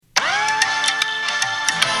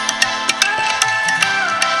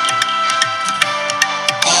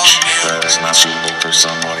for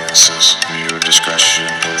some audiences. Viewer discretion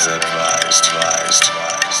is advised.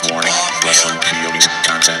 Warning, wrestling POV's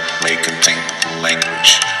content may contain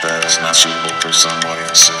language that is not suitable for some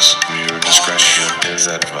audiences. Viewer discretion is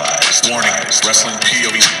advised. Warning, wrestling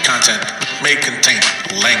POV's content may contain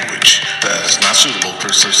language that is not suitable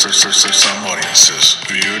for some audiences.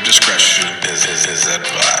 Viewer discretion is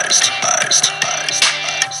advised.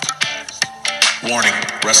 Warning,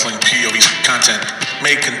 wrestling POV's content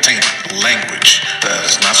may contain language that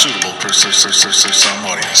is not suitable for some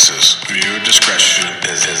audiences. Viewer discretion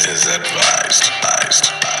is advised.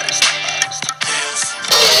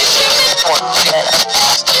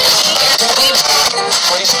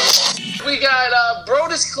 We got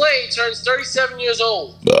Brodus Clay turns 37 years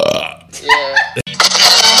old. Yeah.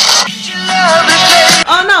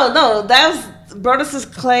 Oh no, that was Brodus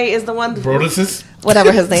Clay is the one. Brodus?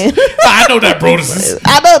 Whatever his name. I know that Brodus.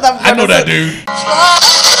 I know that dude.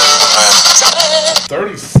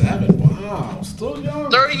 37. Wow, still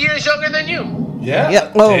young. 30 years younger than you. Yeah.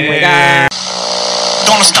 Yep. Oh my god.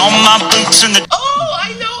 Gonna stomp my boots in the. Oh,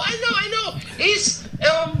 I know. He's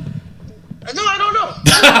no, I don't know.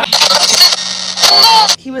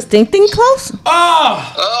 He was thinking close.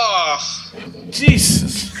 Oh,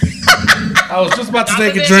 Jesus. I was just about to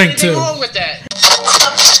take a drink anything too. wrong with that?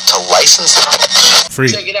 To license. Free.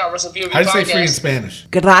 Check it out, Wrestle POV How do you say Podcast. free in Spanish?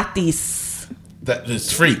 Gratis. That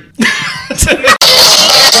is free.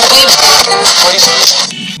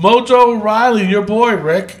 Mojo Riley, your boy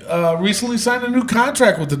Rick, recently signed a new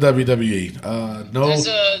contract with the WWE. As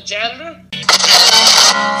a janitor?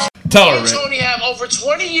 Tell her, And Rick. Tony have over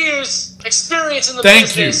 20 years experience in the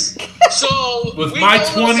Thank business. So With we my know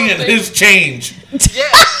 20 and something. his change.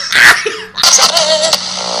 Yes.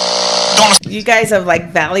 You guys have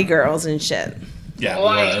like Valley Girls and shit. Yeah,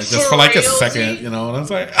 Like, just for like a for second, realty? you know, and I was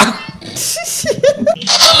like,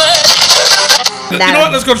 you know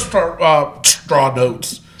what? Let's go to straw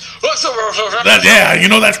notes. Yeah, you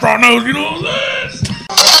know that straw nose, you know that.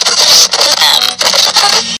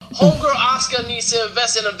 Homegirl Oscar needs to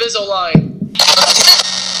invest in a Invisalign.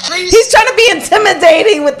 Please. He's trying to be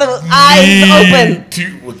intimidating with the eyes open.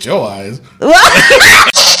 With your eyes.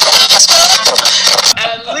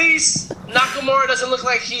 At least Nakamura doesn't look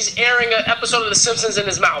like he's airing an episode of The Simpsons in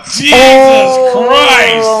his mouth. Jesus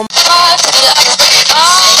Christ.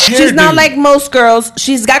 She's not like most girls.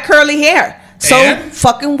 She's got curly hair. So And?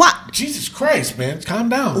 fucking what? Jesus Christ, man. Calm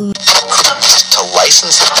down. To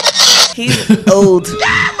license. He's old.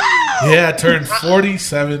 Yeah, I turned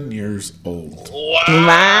 47 years old. Wow.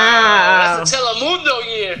 Wow. That's a Telemundo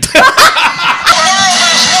year.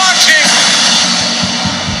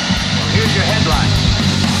 Here's your headline.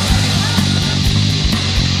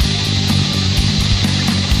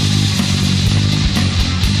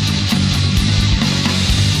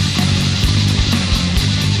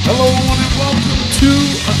 Hello, everyone, and welcome to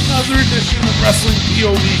another edition of Wrestling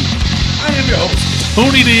POV. I am your host,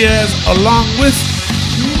 Tony Diaz, along with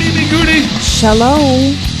Mimi Goody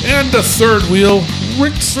Shalom. and the third wheel,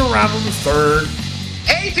 Rick Serrano III.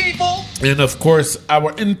 Hey, people. And of course,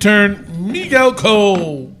 our intern, Miguel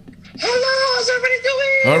Cole. Hello. How's everybody doing?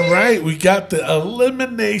 All right, we got the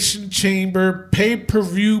Elimination Chamber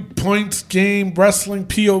pay-per-view points game wrestling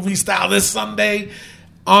POV style this Sunday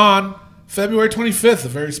on February 25th, a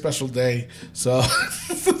very special day. So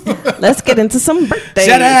Let's get into some birthdays.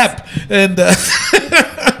 shut up. And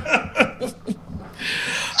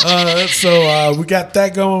so we got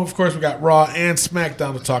that going. Of course, we got Raw and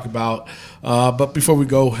SmackDown to talk about. But before we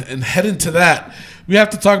go and head into that, we have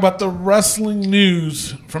to talk about the wrestling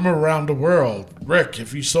news from around the world. Rick,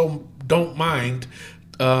 if you so don't mind,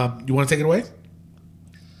 you want to take it away?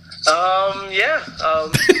 Yeah.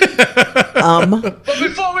 But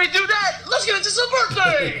before we do that, let's get into some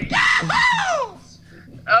birthdays.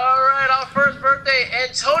 All right, our first birthday,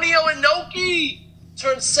 Antonio Inoki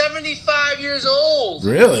turned 75 years old.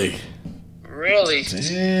 Really? Really?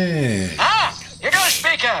 Dang. You're gonna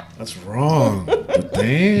speak up. That's wrong. But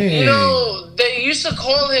dang. You know, they used to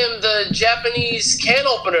call him the Japanese can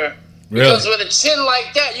opener. Really? Because with a chin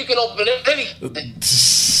like that, you can open anything.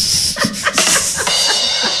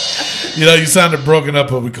 You know, you sounded broken up,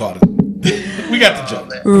 but we caught it. We got the joke.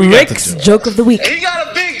 We got the Rick's joke of the week. He got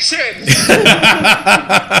a big chin.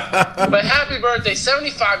 But happy birthday,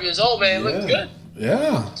 75 years old, man. Looking good.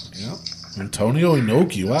 Yeah. Antonio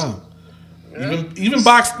Inoki, wow. Even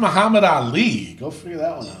boxed Muhammad Ali. Go figure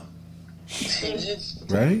that one out.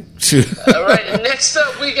 Right? All right, next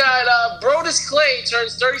up we got Brodus Clay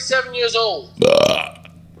turns 37 years old. Yeah.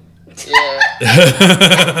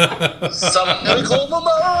 Somebody call my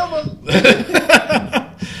mama.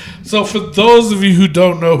 So for those of you who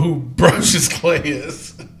don't know who Brodus Clay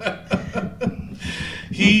is,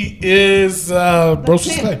 he is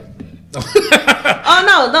Brodus Clay.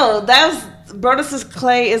 Oh no, that was Brodus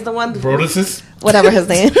Clay is the one. Brodus? Whatever his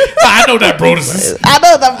name. I know that Brodus is. I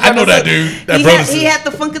know that. I know that dude. That Brodus He is. had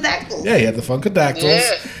the Funkadactyl. Yeah, he had the Funkadactyls.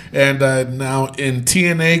 Yeah. And now in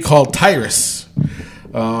TNA called Tyrus.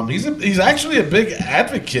 He's actually a big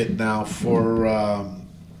advocate now for a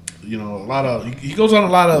lot of. He goes on a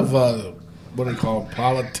lot of what do you call them,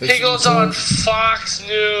 politicians? He goes on Fox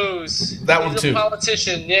News. That one He's too. a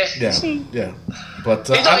politician, yeah. Yeah. But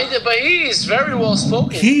But he's very well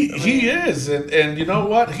spoken. he is, and you know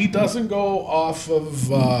what? He doesn't go off of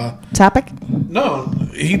Topic. no.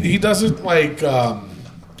 He doesn't like.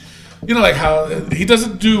 Like how he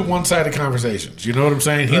doesn't do one-sided conversations. You know what I'm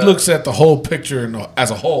saying? He looks at the whole picture as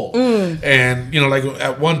a whole. And, like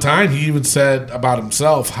at one time he even said about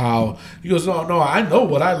himself how he goes, no, I know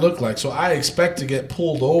what I look like, so I expect to get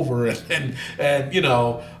pulled over. And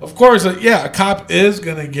of course, a cop is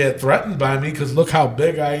going to get threatened by me because look how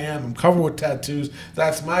big I am. I'm covered with tattoos.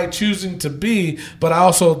 That's my choosing to be. But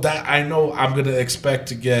I know I'm going to expect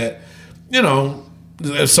to get,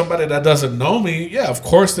 if somebody that doesn't know me, of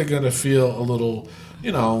course they're going to feel a little,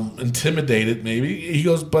 intimidated maybe. He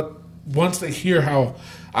goes, but once they hear how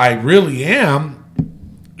I really am,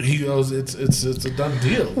 he goes, it's a done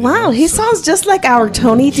deal. Wow, he sounds just like our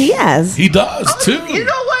Tony Diaz. He does, too. You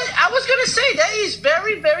know what? I was going to say, that is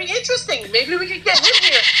very, very interesting. Maybe we could get him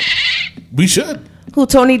here. We should. Who,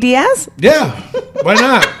 Tony Diaz? Yeah, why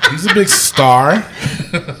not? He's a big star.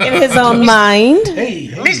 In his own mind. Hey.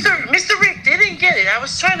 Mr. Rick didn't get it. I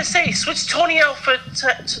was trying to say, switch Tony out for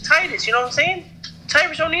to Titus. You know what I'm saying?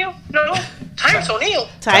 Tyrus O'Neil? No, Tyrus O'Neil.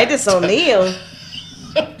 Titus O'Neil.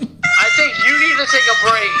 I think you need to take a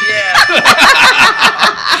break. Yeah.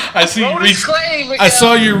 I see you Brodus reached. Clay, Miguel. I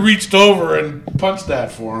saw you reached over and punched that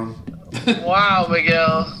for him. Wow,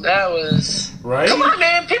 Miguel, that was Right? Come on,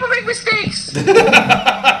 man. People make mistakes. All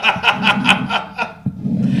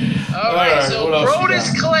right, so what else you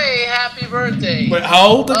Brodus got? Clay, happy birthday. Wait, how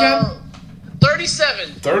old again?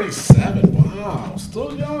 37. 37. Wow,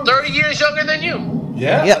 still young. 30 years younger than you.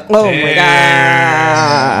 Yeah. Yep. Oh my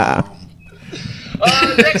God.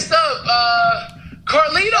 Next up,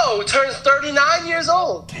 Carlito turns 39 years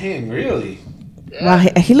old. Dang, really? Wow,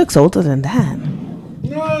 he looks older than that.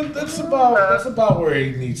 No, that's about where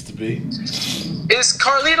he needs to be. Is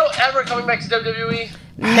Carlito ever coming back to WWE?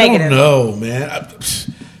 I don't know, man.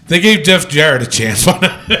 They gave Jeff Jarrett a chance. Why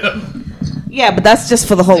not him? Yeah, but that's just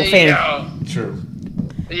for the Hall of Fame. True.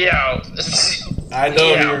 Yo. I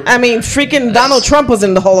know you're. I mean, freaking Donald Trump was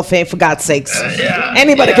in the Hall of Fame, for God's sakes. Yeah.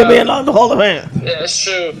 Anybody could be in the Hall of Fame. Yeah, that's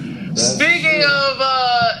true. Speaking of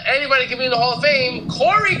anybody can be in the Hall of Fame,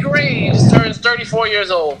 Corey Graves turns 34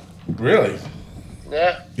 years old. Really?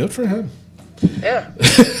 Yeah. Good for him. Yeah.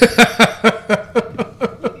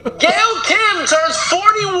 Gail Kim turns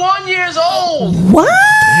 41 years old. What?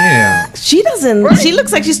 Damn. She doesn't. Right. She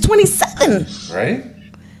looks like she's 27. Right?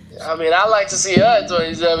 I mean, I like to see her at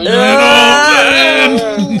 27.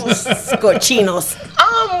 Scorchinos.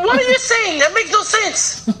 What are you saying? That makes no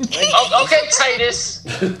sense. Okay, Titus.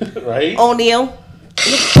 Right? O'Neal.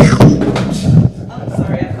 I'm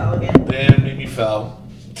sorry, I fell again. Damn, made me fell.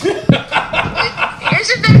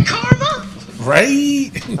 Isn't that karma?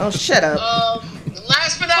 Right? Oh, shut up.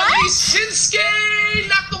 Last but not least, Shinsuke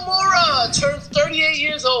Nakamura turns 38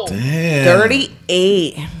 years old. Damn.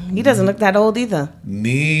 38. He doesn't look that old either.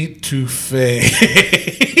 Need to face.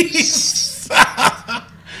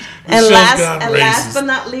 And last but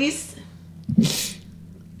not least.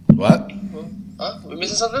 What? Huh? We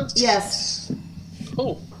missing something? Yes.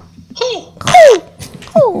 Who? Oh.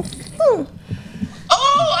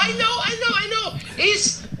 Oh, I know.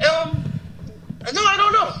 He's, no, I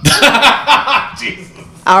don't know. Jesus.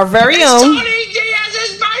 Our very It's own. Tony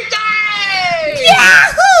Diaz's birthday!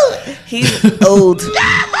 Yahoo! He's old.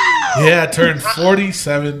 Yeah, turned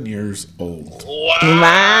 47 years old. Wow.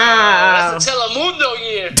 Wow. That's a Telemundo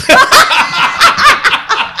year.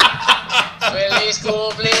 Feliz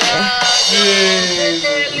cumpleaños.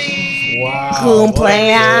 Wow.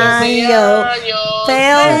 Cumpleaños.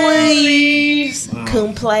 Feliz. God,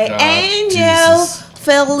 Cumpleaños.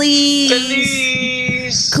 Feliz.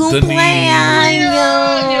 Feliz. Cumpleaños.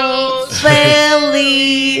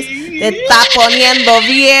 Feliz. Te está poniendo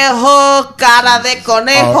viejo, cara de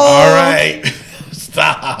conejo. All right.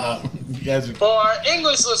 Stop. You guys are For our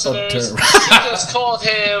English listeners, terrible. she just called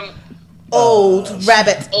him Old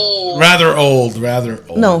rabbit. old. rather old.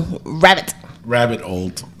 No, rabbit. Rabbit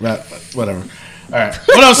old. Whatever. All right.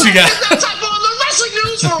 What else you got? That's time for the wrestling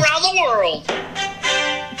news from around the world.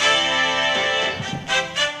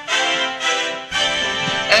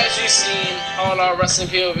 seen on our Wrestling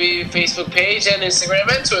POV Facebook page and Instagram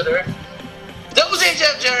and Twitter, Double J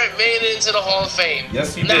Jeff Jarrett made it into the Hall of Fame.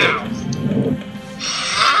 Yes, he now, did.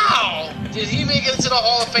 How did he make it into the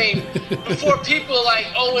Hall of Fame before people like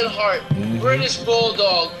Owen Hart, British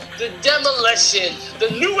Bulldog, the Demolition, the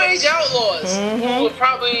New Age Outlaws, who would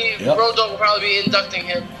probably, Road Dogg will probably be inducting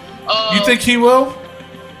him. You think he will?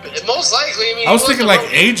 Most likely. I mean, I was thinking like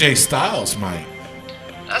AJ Styles might.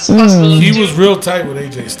 That's a possibility. He too. was real tight with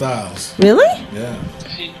AJ Styles. Really? Yeah.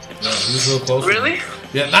 He was real close. Really?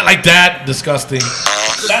 Yeah, not like that. Disgusting.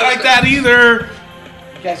 Not like that either.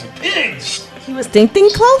 You guys are pigs. He was thinking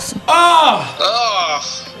close? Oh, Oh.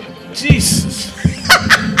 Jesus.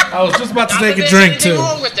 I was just about to Not take that a there's drink, anything too.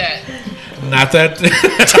 wrong with that. Not that.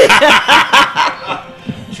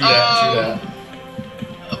 True that.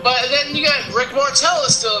 But then you got Rick Martel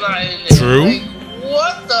is still not in there. True. Like,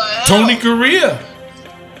 what the hell? Tony Gurria.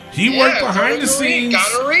 He worked Yeah, behind Tony the scenes.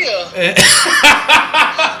 Gonorrhea.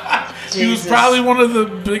 He was probably one of the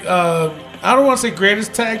big, I don't want to say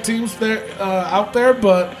greatest tag teams there out there,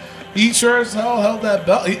 but he sure as hell held that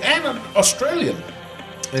belt. And an Australian.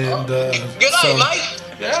 And Good night, Mike.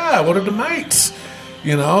 yeah, one of the mates.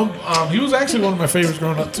 You know, he was actually one of my favorites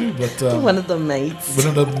growing up too. But One of the mates. one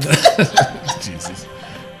of the Jesus.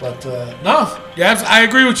 But no, yeah, I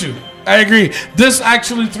agree with you. I agree. This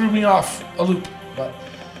actually threw me off a loop. But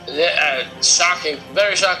Yeah, shocking.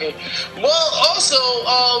 Very shocking. Well, also,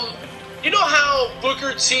 you know how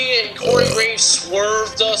Booker T and Corey Graves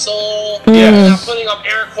swerved us all? Yeah. I'm putting up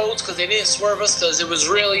air quotes because they didn't swerve us because it was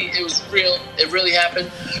real. It really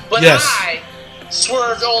happened. But Yes. I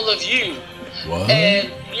swerved all of you. what?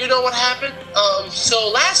 And you know what happened? So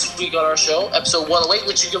last week on our show, episode 108,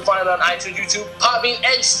 which you can find on iTunes, YouTube, Podbean,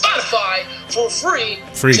 and Spotify for free.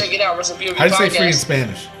 Free. Check it out, Wrestling POV How do you say Podcast. free in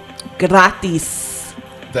Spanish? Gratis.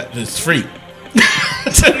 That is free.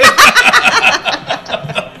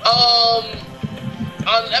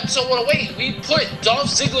 On episode 108, we put Dolph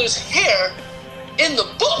Ziggler's hair in the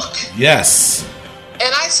book. Yes.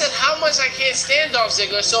 And I said how much I can't stand Dolph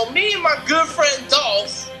Ziggler. So me and my good friend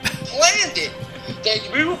Dolph planned it. That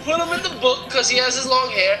we would put him in the book because he has his long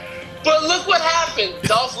hair. But look what happened.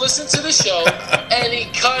 Dolph listened to the show and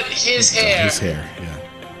he cut his hair. His hair, yeah.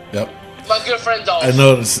 Yep. My good friend Dolph. I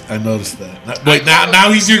noticed that. Wait,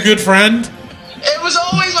 now he's your good friend? It was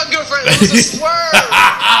always my good friend. It was a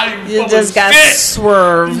swerve. You just got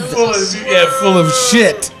swerved. full of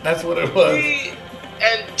shit. That's what it was.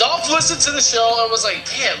 And Dolph listened to the show and was like,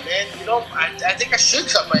 damn, man, you know, I think I should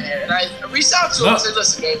cut my hair. And I reached out to him and said,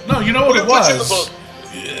 listen, man. No, you know what we're it gonna put you in the was?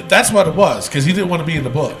 book. That's what it was, because he didn't want to be in the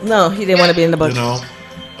book. No, he didn't want to be in the book. You know?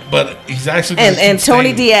 But he's actually gonna And keep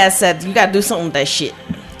Tony staying. Diaz said, you got to do something with that shit.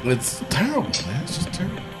 It's terrible, man. It's just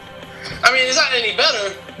terrible. I mean, it's not any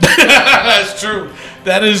better. That's true.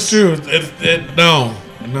 That is true. No.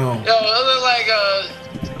 Yo, it look like,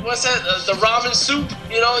 what's that? The ramen soup?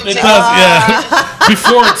 You know? It does, yeah.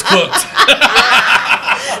 Before it's cooked.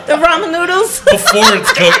 The ramen noodles? Before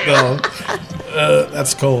it's cooked, though.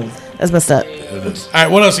 That's cold. That's messed up. It is. All right,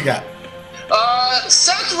 what else you got?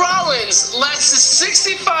 Seth Rollins lasted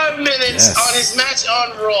 65 minutes Yes. on his match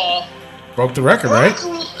on Raw. Broke the record, right?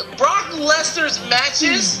 Brock Lesnar's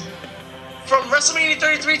matches from WrestleMania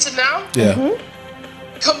 33 to now Yeah.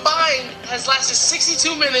 combined has lasted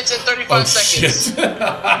 62 minutes and 35 Oh, seconds. shit.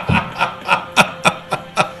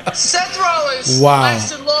 Seth Rollins Wow.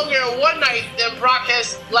 lasted longer in one night than Brock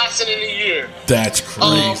has lasted in a year. That's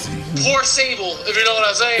crazy. Poor Sable, if you know what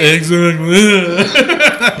I'm saying.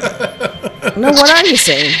 Exactly. No, what are you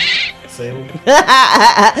saying? Sable?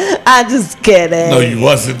 I'm just kidding. No, you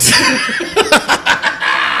wasn't.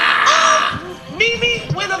 Mimi,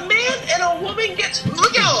 when a man and a woman get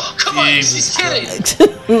look out, come on, Jesus she's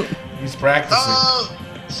kidding. He's practicing.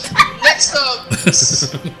 Next up,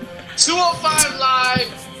 205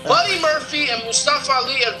 Live. Buddy Murphy and Mustafa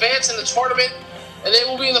Ali advance in the tournament, and they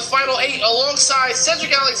will be in the final 8 alongside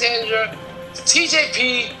Cedric Alexander,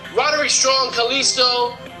 TJP, Roderick Strong,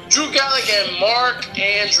 Kalisto, Drew Gallagher, and Mark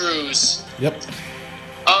Andrews. Yep.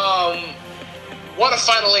 What a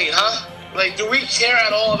final 8, huh? Like, do we care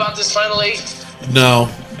at all about this final 8? No,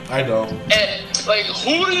 I don't. And, like,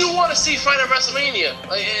 who do you want to see fight at WrestleMania?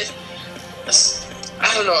 Like,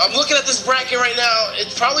 I don't know. I'm looking at this bracket right now.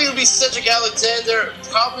 It's probably going to be Cedric Alexander,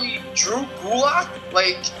 probably Drew Gulak.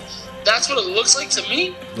 Like, that's what it looks like to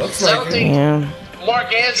me. Looks I like don't it. think Yeah.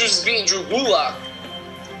 Mark Andrews is beating Drew Gulak.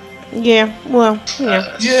 Yeah, well,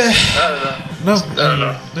 yeah. Yeah. I don't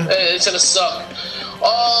know. No. It's going to suck.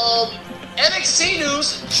 NXT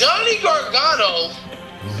news, Johnny Gargano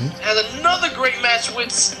had another great match with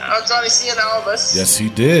Andrade Cien Almas. Yes, he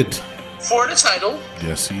did. for the title.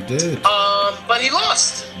 Yes, he did. But he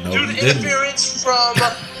lost No, due he to didn't. interference from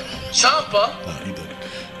Ciampa. No, he didn't.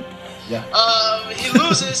 Yeah. He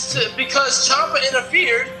loses because Ciampa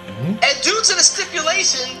interfered, and due to the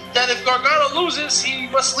stipulation that if Gargano loses, he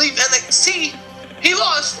must leave NXT. He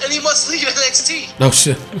lost, and he must leave NXT. No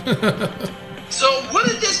shit. So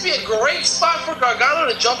wouldn't this be a great spot for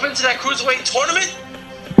Gargano to jump into that Cruiserweight tournament?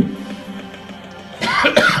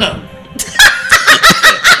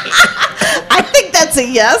 I think that's a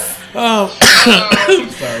yes.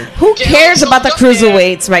 Sorry. Who cares about the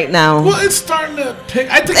cruiserweights right now? Well, it's starting to pick.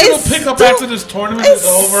 I think It's it'll pick up still- after this tournament It is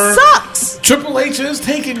over. sucks. Triple H is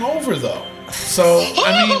taking over, though. So,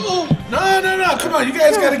 I mean, no. Come on. You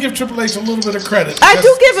guys got to give Triple H a little bit of credit. I because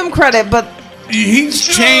do give him credit, but He's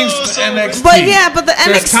changed So- NXT. But yeah, but the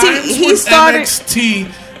There's NXT, times he when started- NXT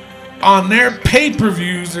on their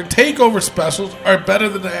pay-per-views, their takeover specials are better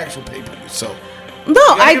than the actual pay-per-views. So no, you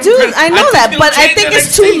gotta I give do. him credit. I know think that, he'll but I change think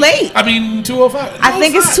it's NXT. too late. I mean, 205. I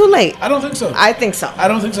think it's too late. I don't think so. I think so. I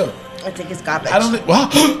don't think so. I think it's garbage. I don't think. Well,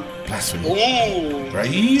 blasphemy. Ooh. Right?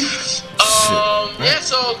 Yeah,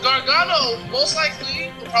 so Gargano most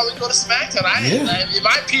likely will probably go to SmackDown. In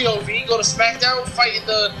my POV, go to SmackDown, fight in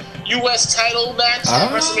the U.S. title match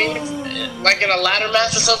at WrestleMania, like in a ladder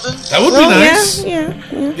match or something. That would be nice. Yeah.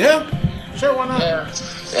 Yeah. Sure, why not?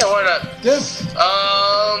 Yeah, why not? Yeah.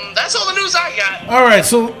 That's all the news I got. All right,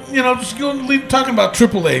 so, just talking about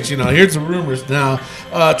Triple H, here's the rumors now.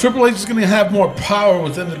 Triple H is going to have more power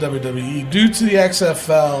within the WWE due to the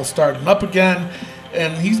XFL starting up again,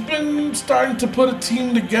 and he's been starting to put a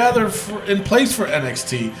team together in place for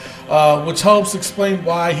NXT, which helps explain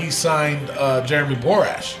why he signed Jeremy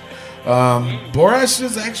Borash. Borash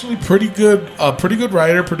is actually pretty good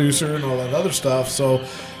writer, producer, and all that other stuff, so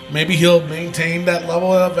maybe he'll maintain that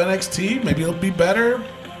level of NXT. Maybe he'll be better.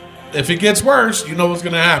 If it gets worse, you know what's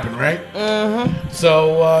going to happen, right? Mm-hmm.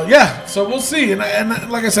 So, so we'll see. And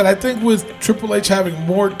like I said, I think with Triple H having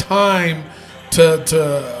more time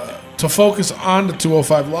to focus on the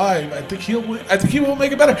 205 Live, I think he will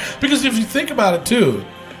make it better. Because if you think about it, too,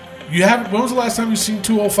 when was the last time you seen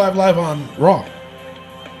 205 Live on Raw?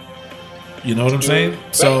 You know what I'm saying?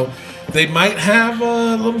 So they might have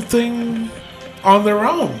a little thing on their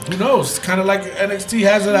own. Who knows? Kind of like NXT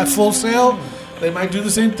has it at Full Sail. They might do the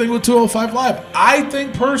same thing with 205 Live. I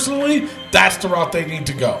think, personally, that's the route they need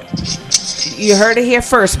to go. You heard it here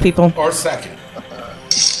first, people. Or second.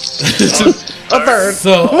 Or third.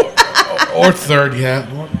 So, or third, yeah.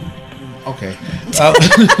 Okay.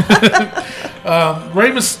 Rey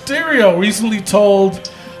Mysterio recently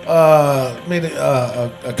made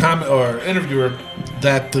a comment or interviewer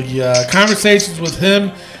that the conversations with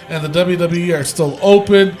him and the WWE are still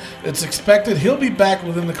open. It's expected he'll be back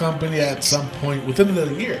within the company at some point within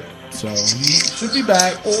the year. So he should be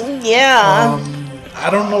back. Yeah. I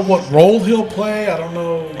don't know what role he'll play. I don't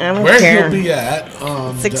know don't where care. he'll be at.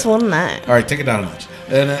 619. All right, take it down a notch.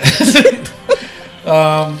 And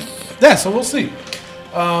so we'll see.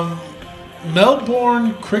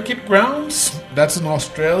 Melbourne Cricket Grounds, that's in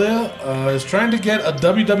Australia, is trying to get a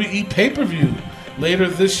WWE pay-per-view later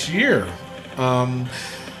this year.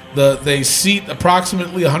 They seat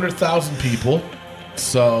approximately 100,000 people,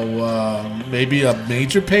 so maybe a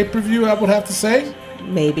major pay-per-view, I would have to say.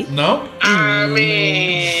 Maybe. No? I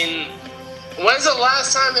mean, when's the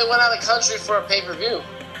last time they went out of the country for a pay-per-view?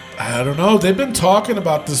 I don't know. They've been talking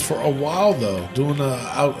about this for a while, though, doing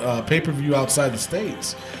a pay-per-view outside the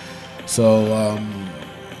States. So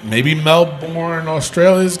maybe Melbourne,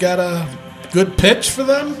 Australia's got a good pitch for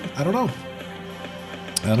them? I don't know.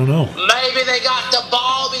 Maybe they got the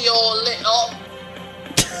Barbie all lit up.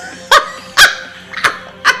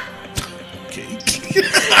 Okay.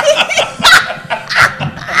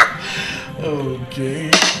 Okay.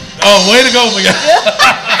 Oh, way to go, Miguel.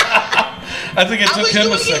 I think it I took was him a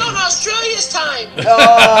doing it second. on Australia's time.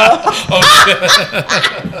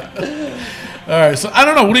 All right, so I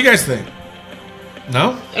don't know. What do you guys think?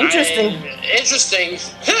 No? Interesting. Interesting.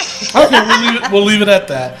 Okay, we'll leave it at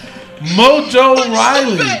that. Mojo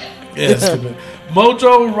Riley. Yeah, stupid.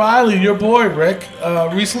 Mojo Riley, your boy, Rick,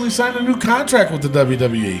 recently signed a new contract with the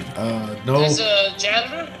WWE. As a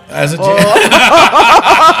janitor? As a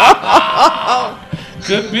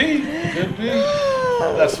Could be.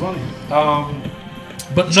 That's funny.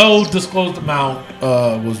 But no disclosed amount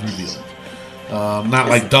was revealed. Not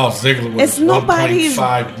like Dolph Ziggler with It's nobody's-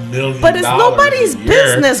 $1.5 million. But it's nobody's a year.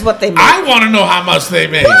 business what they make. I want to know how much they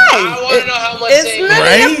made. I want to know how much It's they none of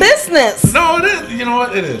Right? your business. No, it is. You know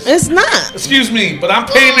what? It is. It's not. Excuse me, but I'm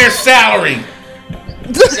paying their salary.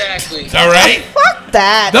 Exactly. All right? Fuck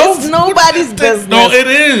that. Don't- It's nobody's business. No, it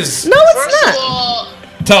is. No, it's First not. of all,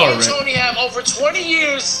 Tell her, and Rick. Tony have over 20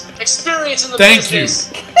 years experience in the Thank you.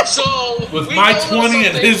 business. So With we my know 20 and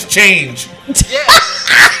something. his change. Yes.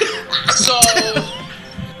 So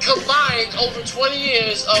combined over 20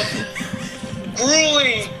 years of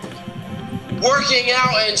grueling working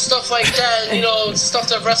out and stuff like that, you know, stuff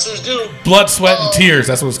that wrestlers do. Blood, sweat, and tears.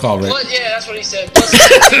 That's what it's called, right? But yeah, that's what he said. Blood,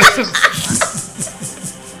 sweat, and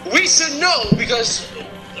tears. We should know because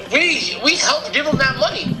we helped give him that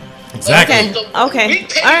money. Exactly. Okay. We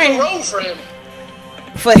paid All right. the road for him.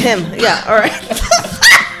 For him, yeah. All right.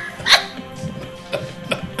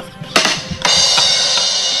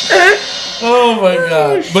 Oh my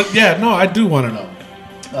god! But yeah, no, I do want to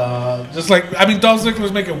know. Just like Dolph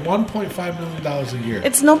Ziggler's making $1.5 million a year,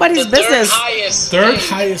 It's nobody's The business. third paid.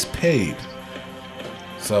 highest paid.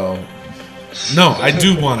 So, no, I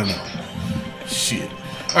do want to know. Shit.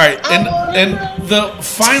 All right, and the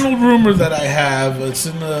final rumor that I have, it's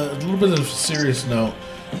in a little bit of a serious note.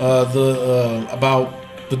 About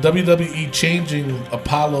the WWE changing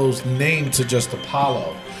Apollo's name to just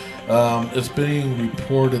Apollo. It's being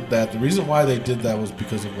reported that the reason why they did that was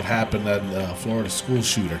because of what happened at Florida school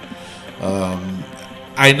shooter.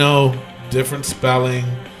 I know different spelling,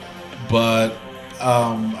 but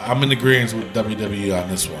I'm in agreement with WWE on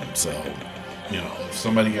this one. So, you know, if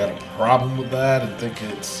somebody got a problem with that and think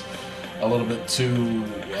it's a little bit too,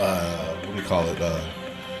 what do you call it?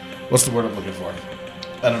 What's the word I'm looking for?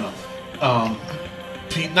 I don't know.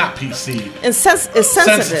 Not PC. It's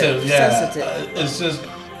sensitive. Yeah. Sensitive. It's just,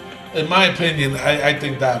 in my opinion, I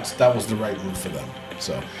think that was the right move for them.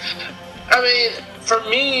 So, I mean, for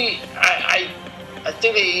me, I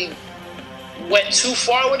think they went too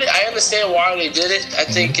far with it. I understand why they did it. I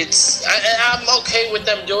think I'm okay with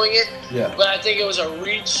them doing it. Yeah. But I think it was a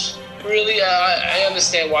reach. Really, I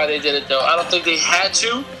understand why they did it though. I don't think they had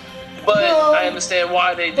to, but No. I understand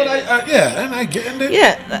why they did but it. I get it.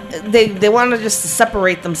 Yeah, they want to just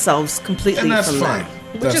separate themselves completely And that's from fine.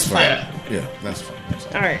 that, which That's is fine. fine. Yeah, that's fine.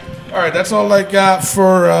 All right. All right, that's all I got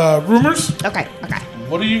for rumors. Okay.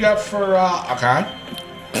 What do you got for okay?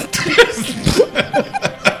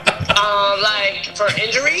 Like for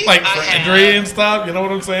injury, Like I for have- injury and stuff, you know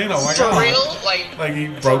what I'm saying? Oh my For god. real, Like he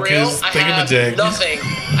for broke real, his I thing in the have jig. nothing.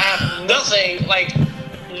 I have nothing, like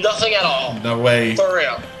nothing at all. No way. For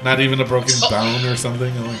real. Not even a broken bone or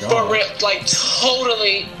something. I'm like, For oh. real, like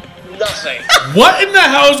totally nothing. What in the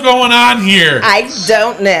hell is going on here? I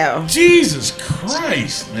don't know. Jesus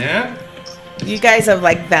Christ, man. You guys are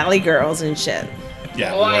like Valley Girls and shit.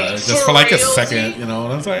 Yeah, Like, well, just for for like a realty? second, you know.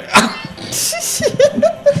 And I was like,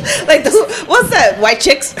 Like what's that? White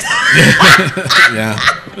chicks? yeah.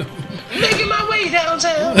 Making my way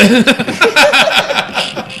downtown.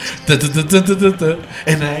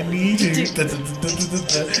 And I need you.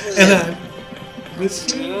 And I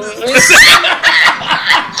miss you.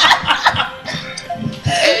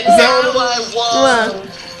 And now I wonder.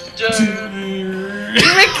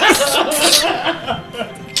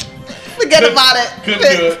 Forget about it. Couldn't do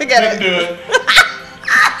it. Forget Couldn't it. do it.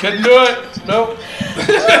 Couldn't do it. Nope.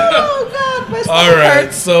 Oh God, my stomach All right.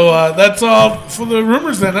 hurts. So that's all for the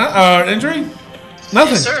rumors then. Injury?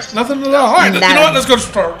 Nothing. Yes, sir. Nothing at all. All right. You know Nada. what? Let's go to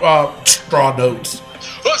straw notes.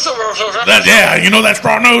 Yeah, you know that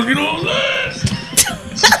straw notes. You know that.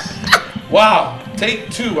 Wow. Take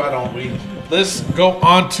two, why don't we? Let's go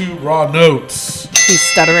on to raw notes. He's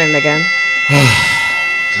stuttering again.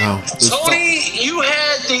 No. Tony, you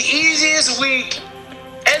had the easiest week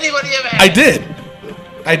anybody ever had.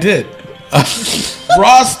 I did.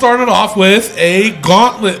 Raw started off with a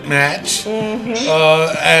gauntlet match.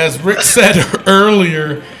 As Rick said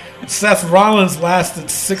earlier, Seth Rollins lasted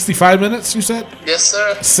 65 minutes, you said? Yes,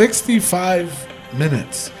 sir. 65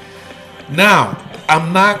 minutes. Now,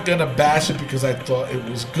 I'm not going to bash it because I thought it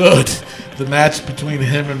was good. The match between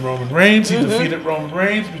him and Roman Reigns. He defeated Roman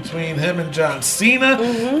Reigns. Between him and John Cena.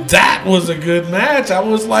 That was a good match. I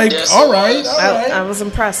was like, Yes, all it right, was. all right. I was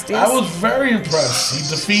impressed. Yes. I was very impressed.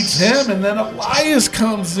 He defeats him, and then Elias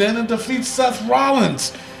comes in and defeats Seth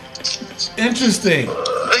Rollins. Interesting.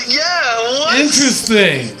 Yeah, what?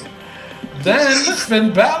 Interesting. Then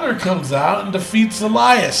Finn Balor comes out and defeats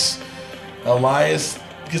Elias. Elias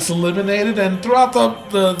gets eliminated, and throughout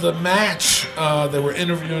the match, they were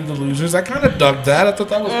interviewing the losers. I kind of dug that. I thought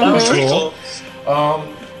that was pretty cool.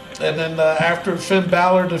 And then after Finn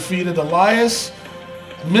Balor defeated Elias,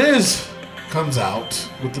 Miz comes out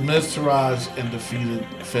with the Miztourage and defeated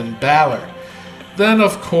Finn Balor. Then,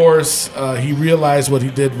 of course, he realized what he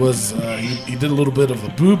did was he did a little bit of a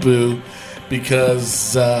boo-boo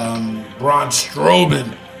because Braun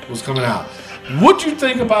Strowman was coming out. What do you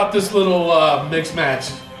think about this little mixed match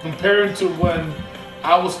comparing to when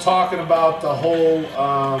I was talking about the whole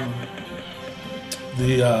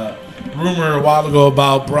rumor a while ago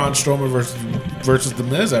about Braun Strowman versus The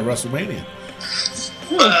Miz at WrestleMania.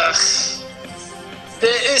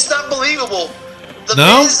 It's not believable. The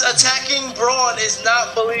No? Miz attacking Braun is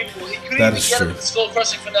not believable. He couldn't That even is get true. him to the skull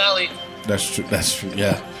crushing finale. That's true. That's true.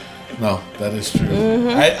 Yeah. No, that is true.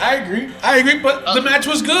 I agree. But the match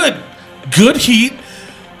was good. Good heat.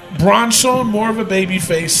 Braun showing more of a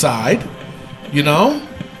babyface side. You know,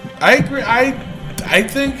 I agree. I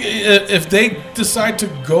think if they decide to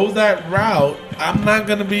go that route, I'm not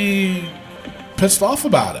going to be pissed off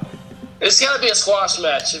about it. It's got to be a squash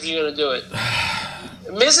match if you're going to do it.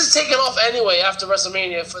 Miz is taking off anyway after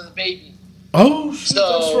WrestleMania for the baby. Oh, shit,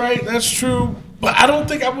 So- that's right. That's true. But I don't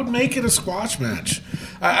think I would make it a squash match.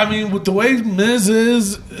 I mean, with the way Miz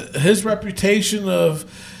is, his reputation of,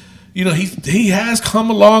 you know, he has come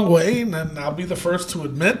a long way, and I'll be the first to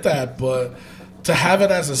admit that. But to have it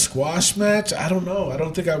as a squash match, I don't know. I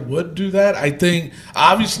don't think I would do that. I think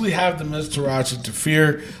obviously have the Miz Taraj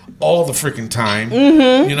interfere all the freaking time.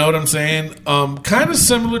 You know what I'm saying? Kind of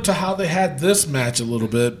similar to how they had this match a little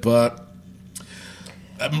bit, but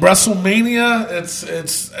WrestleMania,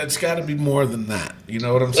 it's got to be more than that. You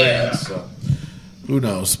know what I'm saying? Yeah. So who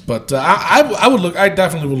knows? But I would look. I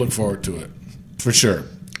definitely would look forward to it for sure.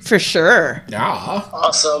 For sure. Yeah,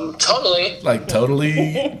 Awesome. Totally. like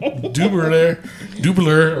totally dubular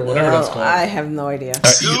or whatever that's Oh, called. I have no idea.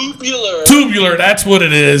 Tubular. Tubular. That's what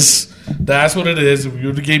it is. That's what it is. If you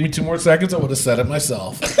would have gave me 2 more seconds, I would have said it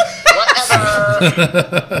myself. Whatever.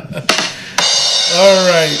 All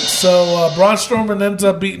right, so Braun Strowman ends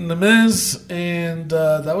up beating The Miz, and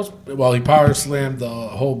that was, well, he power slammed the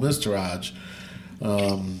whole Miz Taraj.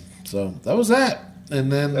 So that was that.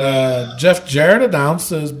 And then Jeff Jarrett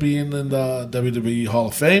announced as being in the WWE Hall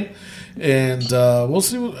of Fame, and we'll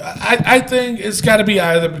see. I think it's got to be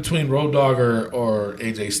either between Road Dogg or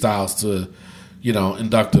AJ Styles to, you know,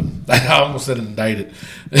 induct him. I almost said indicted.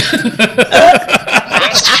 That's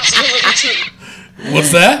a possibility too.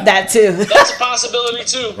 What's that? That too. That's a possibility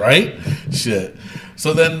too. Right? Shit.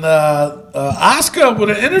 So then Asuka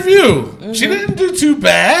with an interview. She didn't do too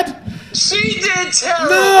bad. She did terrible.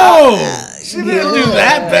 No, she didn't do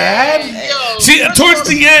that bad. Yo, She towards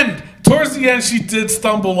the end, she did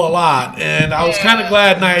stumble a lot, and I was kind of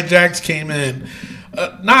glad Nia Jax came in.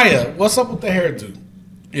 Nia, what's up with the hairdo?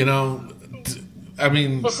 You know, I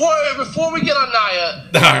mean, Before we get on Nia,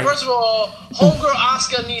 All right. first of all, homegirl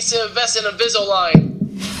Asuka needs to invest in a Invisalign.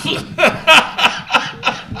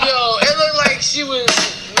 Yo, it looked like she was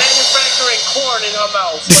manufacturing corn in her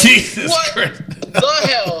mouth. Like, Jesus what Christ. the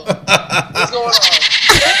hell is going on?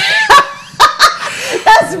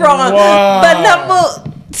 That's wrong. Wow. But number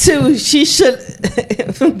two, she should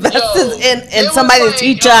invest in it somebody was to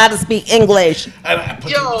teach like, her how to speak English. But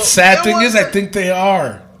Yo, the sad it thing is, I wasn't- think they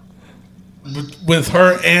are with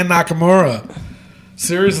her and Nakamura.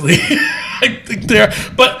 Seriously, I think they are.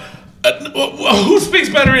 But who speaks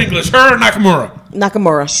better English, her or Nakamura?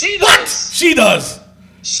 Nakamura. She does. She does.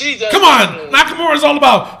 She does. Come on, Nakamura's all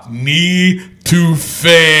about knee to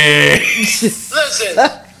face. Listen,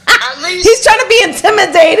 at least He's trying to be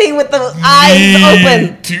intimidating with the eyes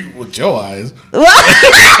open. With your eyes.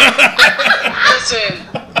 listen.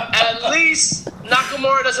 At least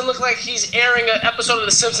Nakamura doesn't look like he's airing an episode of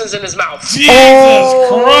The Simpsons in his mouth. Jesus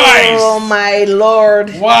Oh Christ! my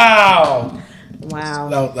lord! Wow, Wow,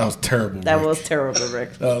 that was terrible. that Rick. was terrible,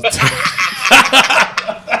 Rick. That was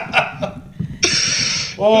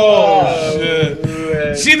oh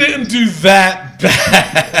shit! She didn't do that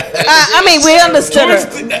bad. I mean, we understood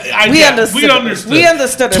her. We understood her. understood. We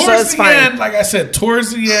understood her, so Towards it's the fine. end, like I said,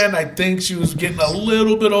 towards the end, I think she was getting a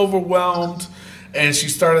little bit overwhelmed, and she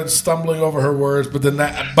started stumbling over her words. But then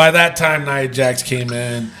by that time, Nia Jax came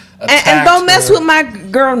in. And don't mess with my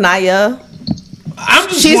girl Nia. I'm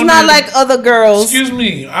just She's not wondering- like other girls. Excuse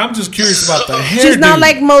me. I'm just curious about the hair. She's not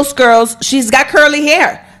like most girls. She's got curly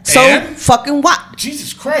hair. So And? fucking what?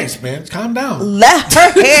 Jesus Christ, man. Calm down. Let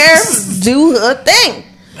her hair do her thing.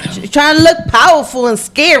 She's trying to look powerful and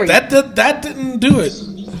scary. That didn't do it.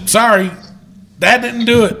 Sorry. That didn't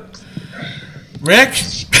do it. Rick,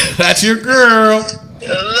 that's your girl.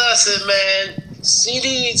 Listen, man. She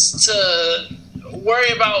needs to worry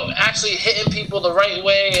about actually hitting people the right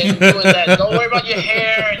way and doing that. Don't worry about your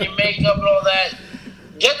hair and your makeup and all that.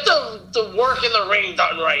 Get the work in the ring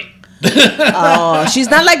done right. Oh, she's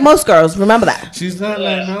not like most girls. Remember that. She's not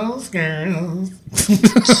like most girls.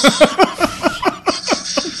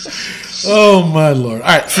 Oh, my Lord. All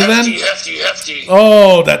right, so then... Hefty.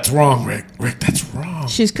 Oh, that's wrong, Rick. Rick, that's wrong.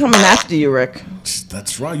 She's coming after you, Rick.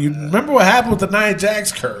 That's wrong. You remember what happened with the Nia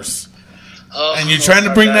Jax curse? And you're trying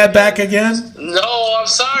to bring that back again? No, I'm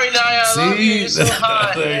sorry, Nia. I love you. You're so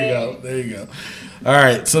hot. There you go. All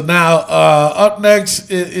right, so now up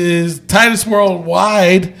next is Titus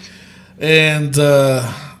Worldwide, and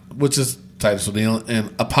which is Titus O'Neil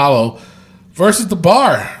and Apollo versus The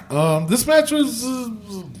Bar. This match was,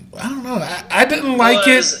 I don't know, I didn't like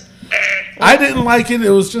it. I didn't like it.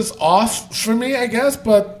 It was just off for me, I guess.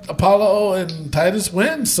 But Apollo and Titus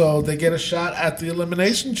win, so they get a shot at the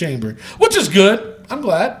Elimination Chamber, which is good. I'm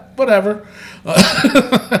glad. Whatever.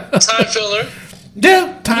 Time filler.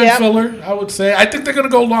 Yeah, time filler, I would say. I think they're going to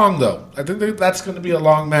go long, though. I think that's going to be a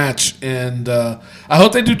long match, and I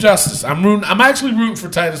hope they do justice. I'm actually rooting for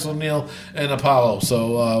Titus O'Neil and Apollo,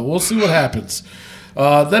 so we'll see what happens.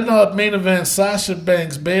 Then the main event, Sasha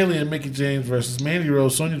Banks, Bayley, and Mickie James versus Mandy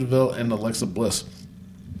Rose, Sonya Deville, and Alexa Bliss.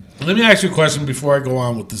 Let me ask you a question before I go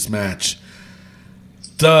on with this match.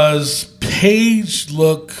 Does Paige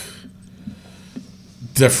look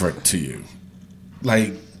different to you?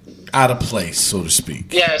 Like, out of place, so to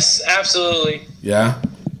speak? Yes, absolutely. Yeah?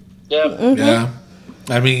 Yep. Mm-hmm. Yeah.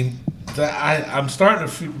 I mean, I'm starting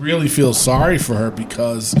to really feel sorry for her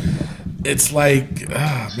because it's like,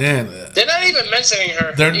 man. They're not even mentioning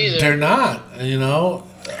her either. They're not, you know?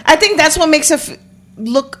 I think that's what makes her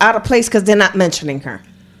look out of place because they're not mentioning her.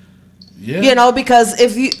 Yeah. You know, because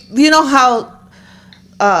if you know how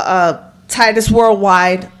Titus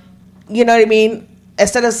Worldwide, you know what I mean?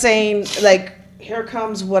 Instead of saying, like, here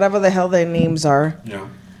comes whatever the hell their names are. Yeah.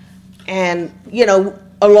 And, you know,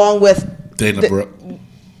 along with Dana Brooke.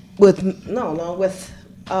 Along with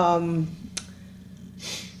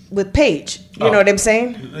Paige. You know what I'm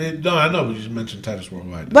saying? No, I know, but you just mentioned Titus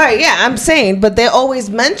Worldwide. Right, yeah, I'm saying, but they always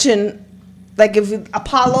mention, like, if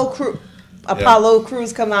Apollo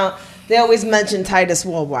Crews come out, they always mention Titus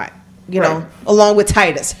Worldwide, you know, along with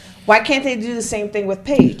Titus. Why can't they do the same thing with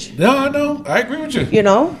Paige? No, I know. I agree with you. You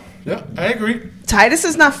know? Yeah, I agree. Titus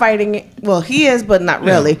is not fighting it. Well, he is, but not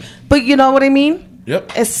really. But you know what I mean?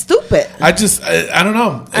 Yep. It's stupid. I don't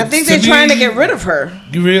know. I think they're trying to get rid of her.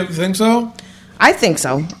 You really think so? I think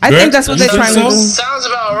so. I think that's what they're trying to do. Sounds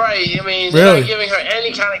about right. I mean, they're not giving her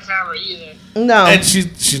any kind of camera either. No. And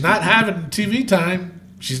she's not having TV time.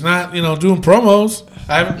 She's not, doing promos.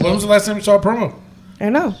 When was the last time you saw a promo? I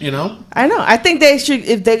know. I know. I think they should,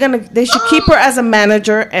 if they're gonna, they should keep her as a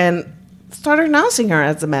manager and start announcing her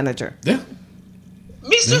as a manager. Yeah.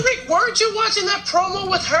 Mr. Rick, weren't you watching that promo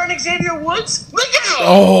with her and Xavier Woods? Look at her.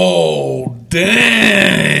 Oh,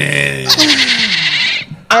 dang.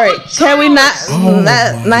 All right, can we not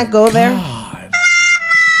go there?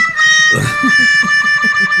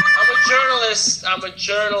 I'm a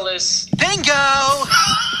journalist. Bingo!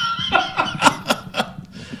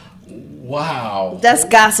 Wow. That's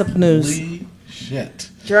gossip news. Holy shit.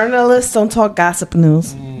 Journalists don't talk gossip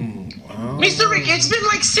news. Mr. Rick, it's been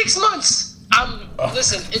like 6 months.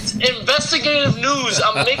 Listen, it's investigative news.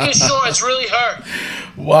 I'm making sure it's really her.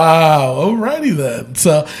 Wow. Alrighty then.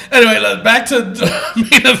 So anyway, back to the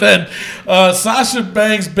main event. Sasha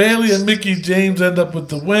Banks, Bayley, and Mickie James end up with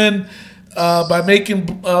the win by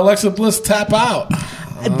making Alexa Bliss tap out.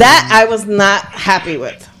 That I was not happy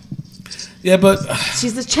with. Yeah, but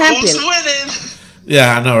she's the champion. Who's winning?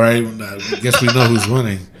 Yeah, I know, right? I guess we know who's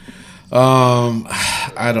winning.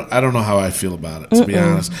 I don't know how I feel about it, to be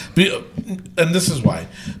honest. And this is why.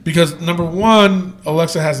 Because number one,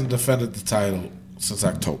 Alexa hasn't defended the title since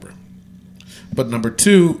October. But number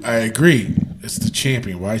two, I agree. It's the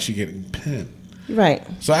champion. Why is she getting pinned? Right.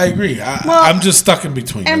 So I agree. I'm just stuck in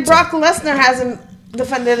between. And Brock Lesnar hasn't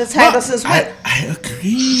defended his title since when? I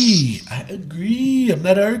agree. I'm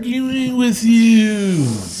not arguing with you.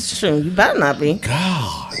 Sure, you better not be.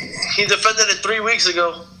 God. He defended it 3 weeks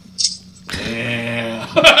ago. Yeah.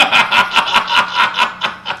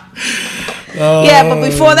 Yeah, but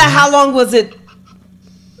before that, how long was it?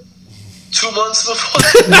 2 months before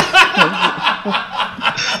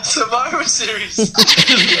Survivor Series.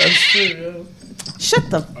 That's true. Shut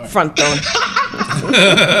the front door.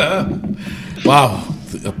 Wow,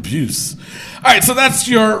 the abuse. All right, so that's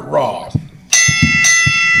your Raw.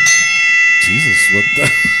 Jesus, what the?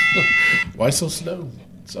 Why so slow?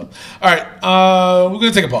 So, all right, we're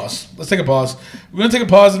going to take a pause. Let's take a pause. We're going to take a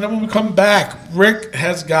pause, and then when we come back, Rick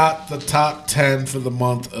has got the top 10 for the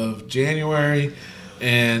month of January.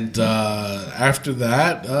 And after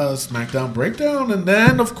that, SmackDown Breakdown. And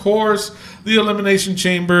then, of course, the Elimination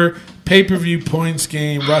Chamber pay-per-view points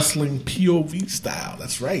game wrestling POV style.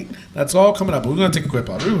 That's right. That's all coming up. We're going to take a quick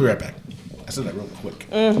pause. We'll be right back. I said that real quick.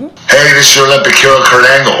 Hey, this is your Olympic hero, Kurt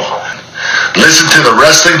Angle. Listen to the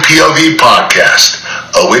Wrestling POV podcast.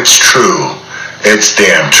 Oh, it's true. It's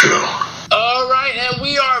damn true. All right, and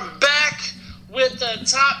we are back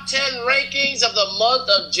top 10 rankings of the month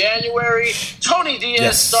of January. Tony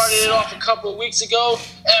Diaz started it off a couple of weeks ago,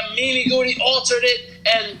 and Mimi Goody altered it,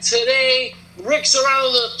 and today Rick Serrano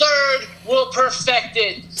III will perfect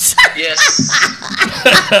it. Yes.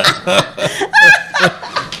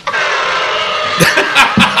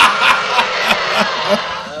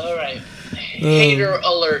 All right. Hater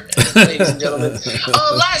alert, ladies and gentlemen.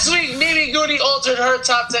 Last week, Mimi Goody altered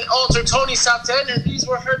Tony's top 10, and these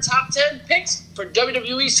were her top 10 picks for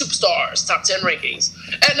WWE Superstars top 10 rankings.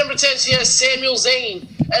 At number 10, she has Samuel Zayn.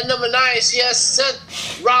 At number 9, she has Seth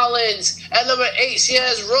Rollins. At number 8, she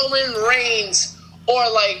has Roman Reigns, or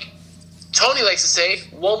like Tony likes to say,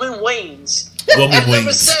 Woman Waynes. At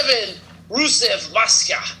number 7, Rusev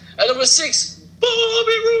Masuka. At number 6,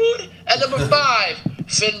 Bobby Roode. At number 5,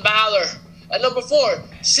 Finn Balor. At number 4,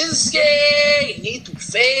 Shinsuke need to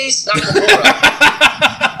face Nakamura.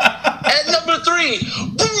 At number 3,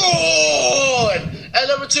 Braun. At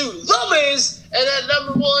number 2, The Miz. And at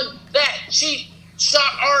number 1, that cheap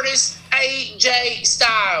shot artist AJ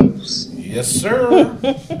Styles. Yes, sir.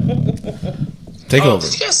 Take over.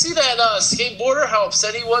 Did you guys see that skateboarder? How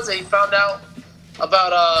upset he was that he found out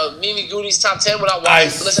about Mimi Goody's top 10 without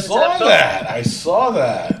listening to that film? I saw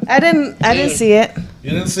that. I didn't see it. You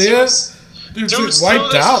didn't see it? Dude,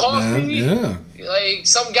 wiped out, man. Yeah. Like,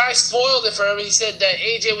 some guy spoiled it for him. He said that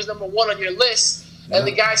AJ was number 1 on your list. And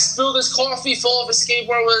the guy spilled his coffee, fell off his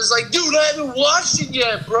skateboard, was like, dude, I haven't watched it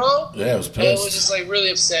yet, bro. Yeah, I was pissed. And it was just, like, really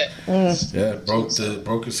upset. Yeah,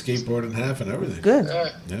 broke his skateboard in half and everything. Good.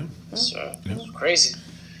 Yeah. So, crazy.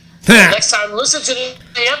 Next time, listen to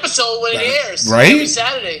the episode when it airs. Right? Every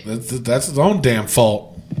Saturday. That's his own damn fault.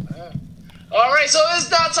 All right, so it's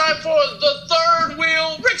now time for the third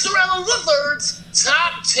wheel. Rick Serrano III's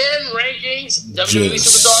top 10 rankings. WWE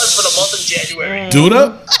Superstars for the month of January. Do it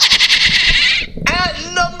up. At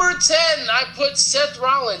number 10, I put Seth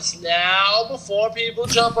Rollins. Now, before people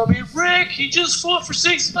jump on me, Rick, he just fought for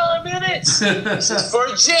 65 minutes. This is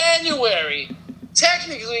for January.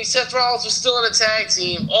 Technically, Seth Rollins was still in a tag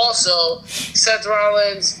team. Also, Seth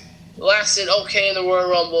Rollins lasted okay in the Royal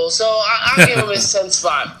Rumble, so I'll give him his 10th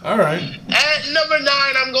spot. All right. At number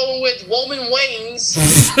 9, I'm going with Woman Waynes.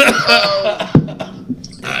 9.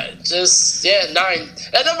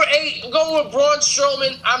 At number 8, I'm going with Braun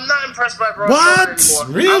Strowman. I'm not impressed by Braun Strowman anymore.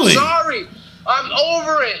 Really? I'm sorry. I'm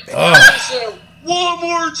over it. I said, one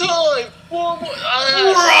more time.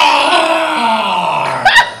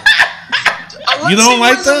 You don't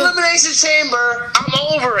like that? Elimination Chamber. I'm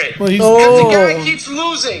over it. Well, because the guy keeps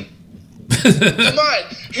losing. Come on.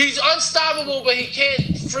 He's unstoppable, but he can't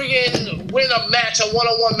friggin' win a match, a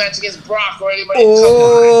one-on-one match against Brock or anybody.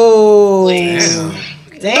 Oh, please.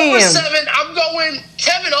 Damn. Number 7, I'm going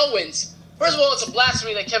Kevin Owens. First of all, it's a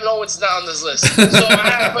blasphemy that Kevin Owens is not on this list. So I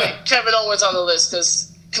have to put Kevin Owens on the list because,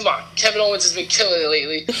 come on, Kevin Owens has been killing it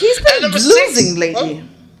lately. He's been losing lately.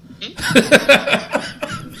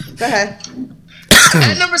 Go ahead.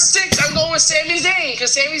 At number 6, I'm going with Sami Zayn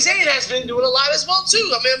because Sami Zayn has been doing a lot as well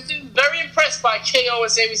too. I mean, I'm very impressed by KO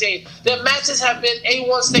and Sami Zayn. Their matches have been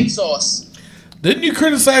A1 steak sauce. Didn't you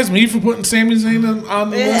criticize me for putting Sami Zayn on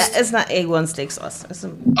the list? It's not A1 steak sauce. It's a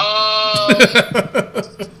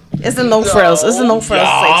no frills. It's a no frills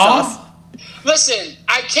steak sauce. Listen,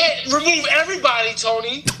 I can't remove everybody,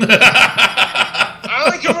 Tony. I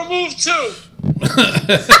only can remove 2.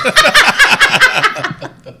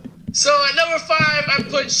 So at number 5, I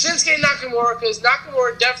put Shinsuke Nakamura because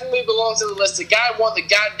Nakamura definitely belongs on the list. The guy won the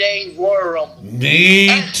goddamn Royal Rumble.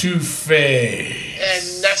 Need to fade.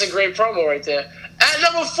 And that's a great promo right there. At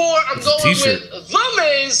number 4, I'm going with The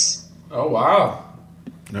Miz. Oh, wow.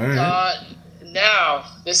 All right. Now,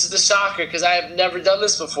 this is the shocker because I have never done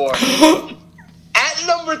this before. At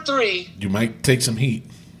number 3, you might take some heat.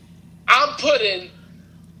 I'm putting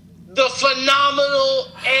the phenomenal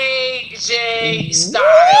AJ Styles.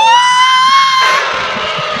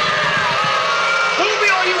 Prove me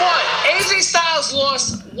all you want. AJ Styles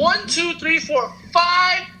lost 5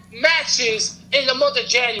 matches in the month of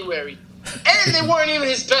January. And they weren't even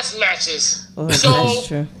his best matches. So,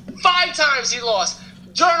 5 times he lost.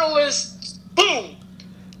 Journalists, boom.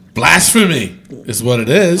 Blasphemy is what it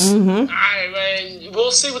is. Mm-hmm. All right, man.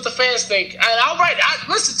 We'll see what the fans think. And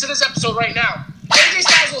listen to this episode right now. AJ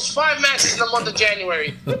Styles lost 5 matches in the month of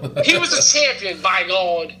January. He was a champion, by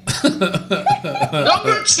God.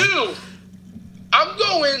 Number 2, I'm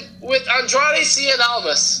going with Andrade Cien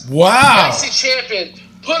Almas. Wow. NXT champion.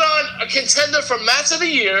 Put on a contender for match of the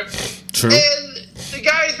year. True. And the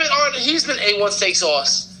guy's he's been A1 steak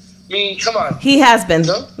sauce. I mean, come on. He has been.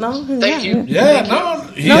 No? Thank you. Yeah, no,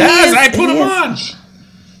 he has. I put him on.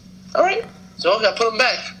 All right. So I got to put him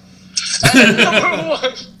back.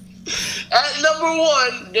 At number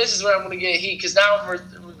one, this is where I'm going to get heat because now I'm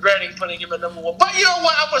regretting putting him at number one. But you know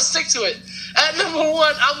what? I'm going to stick to it. At number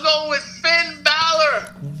one, I'm going with Finn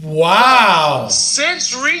Balor. Wow.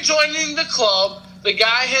 Since rejoining the club, the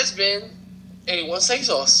guy has been A1 steak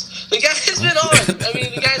sauce. The guy has been on. I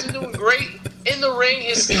mean, the guy's been doing great in the ring.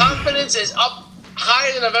 His confidence is up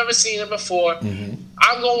higher than I've ever seen it before.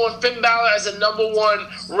 I'm going with Finn Balor as the number one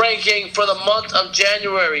ranking for the month of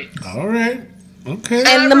January. All right. Okay.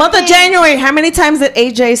 And the month of January, how many times did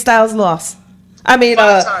AJ Styles lost? I mean,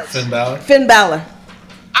 5 times. Finn Balor.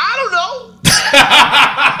 I don't know.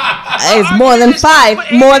 It's more than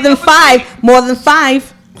 5. More than 5. More than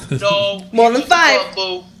 5. No. More than 5. Club,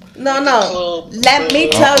 boo. No. Let me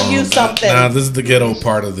tell you something. Nah, this is the ghetto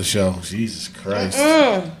part of the show. Jesus Christ.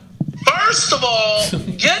 First of all,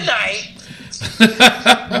 good night.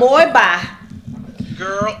 Boy, bye.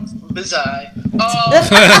 Girl, bizarre.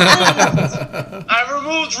 I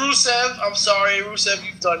removed Rusev. I'm sorry, Rusev,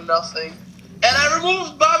 you've done nothing. And I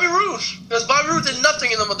removed Bobby Roode because Bobby Roode did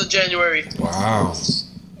nothing in the month of January. Wow.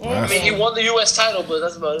 I mean, he won the U.S. title, but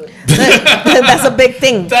that's about it. That's a big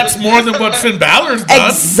thing. That's more than what Finn Balor's done.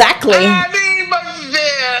 Exactly. I mean, but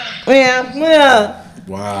yeah. Yeah.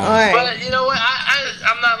 Wow. All right. But you know what?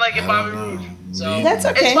 I'm not liking Bobby Roode. So That's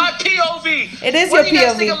okay. It's my POV. It is what your do you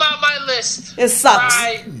guys POV. think about my list? It sucks.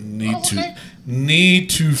 Need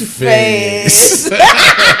to face.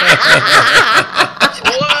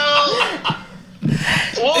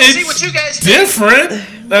 We'll see what you guys think. Different.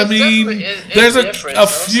 I mean, there's different, a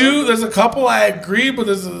couple I agree, but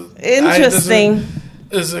there's Interesting.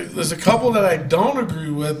 There's a couple that I don't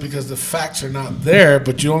agree with because the facts are not there,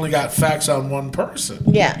 but you only got facts on one person.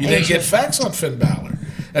 Yeah. You didn't get facts on Finn Balor.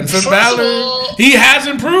 And Finn First of Balor, all, he has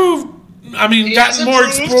improved. I mean, he gotten has more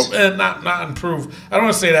improved. not improved. I don't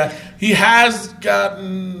want to say that. He has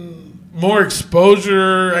gotten more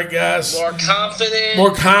exposure, I guess.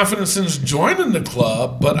 More confident since joining the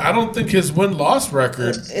club, but I don't think his win-loss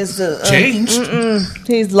record changed.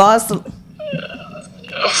 He's lost Finn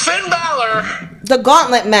Balor. the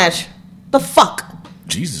gauntlet match. The fuck?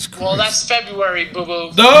 Jesus Christ. Well, that's February,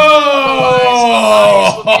 boo-boo. No!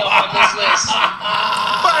 Otherwise would be on this list.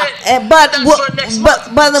 But that's for next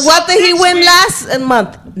month. what So did he next win week, last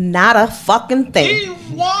month? Not a fucking He thing.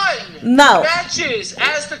 won No. matches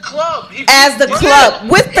as the club. As the club,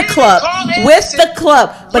 with the club, but With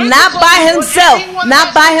not the by club. himself, He won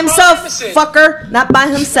not by matches with himself, Carl Anderson. fucker, not by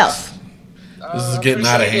himself. This is getting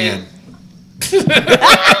out of hand. You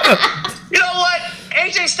know what?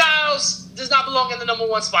 AJ Styles does not belong in the number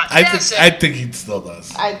one spot. I That's think he still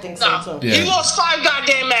does. I think so No. too. Yeah. He lost 5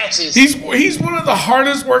 goddamn matches. He's one of the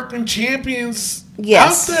hardest working champions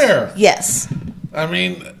Yes, out there. yes. I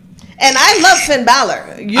mean, And I love Finn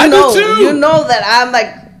Balor. I do too. You know that I'm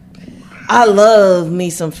like, I love me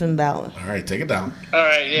some Finn Balor. all right, take it down. All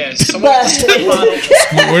right, yeah. But,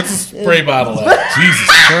 Where's the spray bottle at? Jesus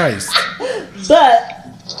Christ. but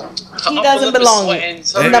he doesn't belong.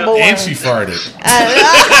 Number one. And she farted.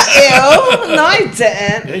 Ew. No, I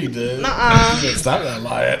didn't. Yeah, you did. Nuh-uh. You stop that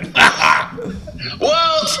lying.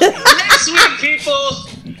 Well, next week, people,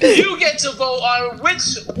 you get to vote on which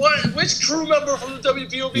crew member from the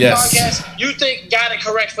WPOB podcast you think got it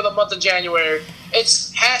correct for the month of January.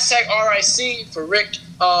 It's hashtag RIC for Rick.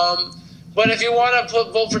 But if you want to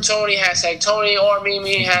vote for Tony, hashtag Tony, or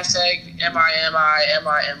Mimi, hashtag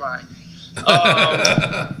MIMI.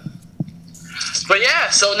 But yeah,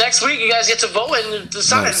 so next week you guys get to vote and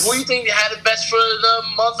decide who you think had it best for the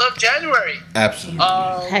month of January. Absolutely.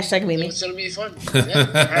 Hashtag Mimi. It's going to be fun.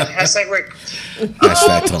 Yeah. Hashtag Rick.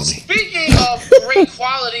 Hashtag Tony. Speaking of great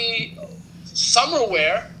quality summer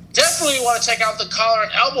wear, definitely want to check out the Collar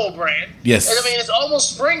and Elbow brand. Yes. And I mean, it's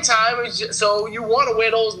almost springtime, so you want to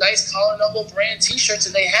wear those nice Collar and Elbow brand t-shirts,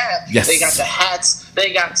 and they have. Yes. They got the hats,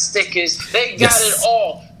 they got stickers, they got it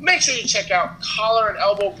all. Make sure you check out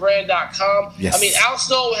collarandelbowbrand.com. Yes. I mean, Al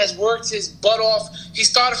Snow has worked his butt off. He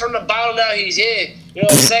started from the bottom, now he's here. You know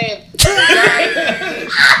what I'm saying?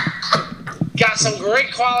 Got some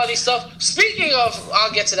great quality stuff. Speaking of,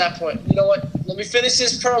 I'll get to that point. You know what? Let me finish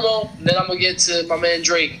this promo, and then I'm going to get to my man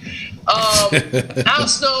Drake. Al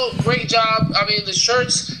Snow, great job. I mean, the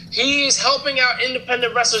shirts, he's helping out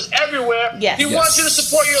independent wrestlers everywhere. Yes. He wants you to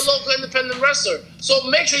support your local independent wrestler. So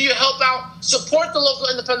make sure you help out, support the local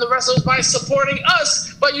independent wrestlers by supporting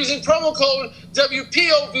us by using promo code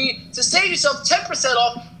WPOV to save yourself 10%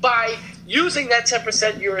 off by using that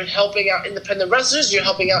 10%. You're helping out independent wrestlers, you're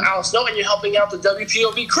helping out Al Snow, and you're helping out the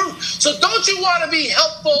WPOV crew. So don't you want to be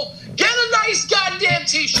helpful? Get a nice goddamn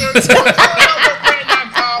t-shirt on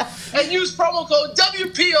CollarandElbowbrand.com. And and use promo code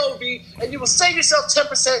WPOV, and you will save yourself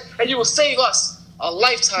 10%, and you will save us a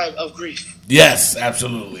lifetime of grief. Yes,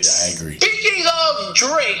 absolutely. I agree. Speaking of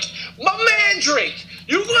Drake, my man Drake,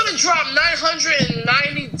 you're gonna drop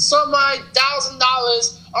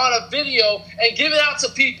 $990,000 on a video and give it out to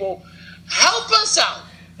people. Help us out.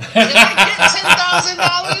 Can I get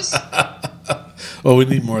 $10,000? Well, we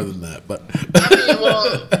need more than that, but I mean,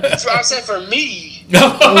 well, that's what I said for me. You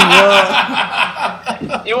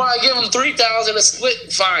want to give them 3,000 a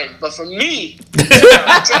split? Fine, but for me,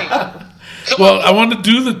 Drake. Well, I want to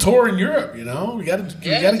do the tour in Europe. You know, we got to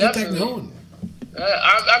get that going.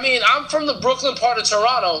 I mean, I'm from the Brooklyn part of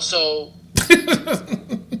Toronto, so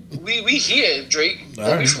we here, Drake. All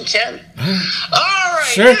We right. from Canada. All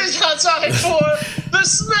right, Sure. it is now time for the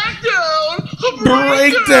SmackDown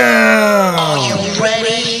Breakdown.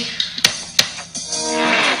 Ready?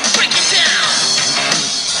 Break it down.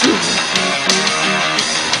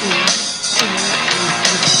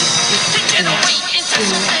 Degenerate into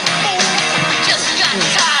something more. Just got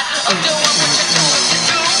tired of doing what you're doing to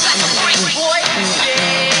do. That's a break, boy.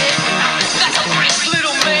 Yeah. That's a break,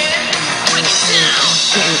 little man. Break it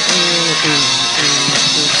down.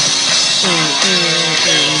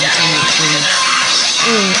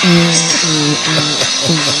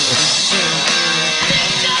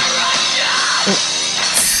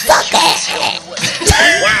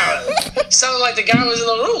 Wow, sounded like the guy was in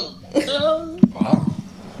the room. Wow,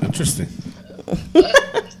 interesting.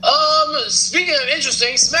 Speaking of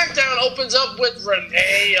interesting, SmackDown opens up with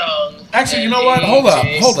Renee Young. Actually, you and know what? Hold up.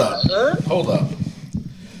 AJ Hold up.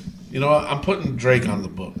 You know what? I'm putting Drake on the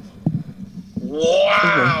book.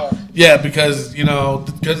 Wow. Yeah, because he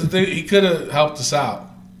could have helped us out.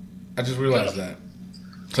 I just realized that.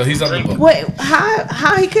 So he's on the book. Wait,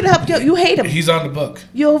 how he could help you? You hate him. He's on the book.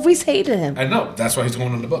 You always hated him. I know. That's why he's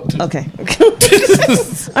going on the book too. Okay.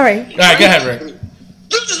 All right. All right, go ahead, Rick.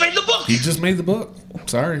 You just made the book. He just made the book.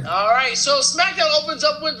 Sorry. All right, so SmackDown opens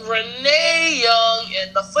up with Renee Young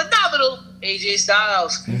and the phenomenal AJ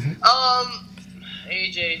Styles.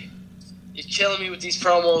 AJ, you're killing me with these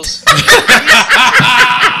promos.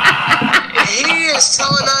 He is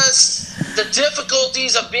telling us the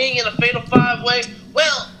difficulties of being in a fatal five-way.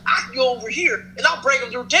 Well, I can go over here and I'll break them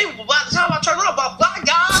through the table, but by the time I turn around, by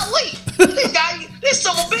golly, this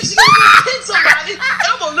son of a bitch is gonna hit somebody, and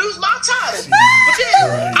I'm gonna lose my title. But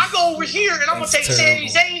then I go over here and I'm gonna take Sami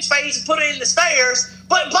Zayn's face and put it in the stairs.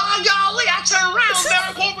 But by golly, I turn around,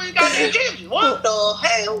 Baron Corbin got the champion. What the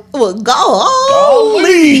hell? Well,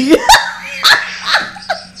 golly.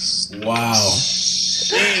 Wow.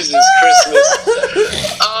 Jesus Christmas.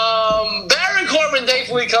 Baron Corbin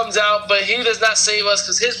thankfully comes out, but he does not save us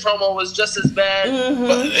because his promo was just as bad.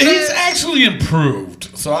 But he's actually improved,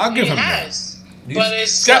 so I'll give He him has. that. But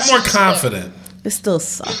it's Got more just- confident. It still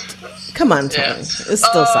sucked. Come on, Tony. Yeah. It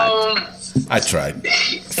still sucked. I tried. Yeah,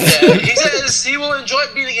 he says he will enjoy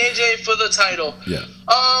beating AJ for the title. Yeah.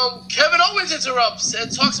 Kevin Owens interrupts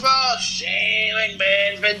and talks about Shane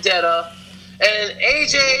McMahon vendetta, and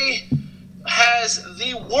AJ has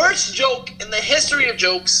the worst joke in the history of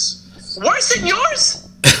jokes. Worse than yours?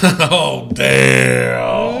 Oh,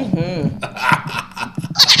 damn.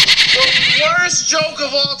 The worst joke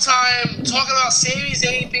of all time, talking about Sami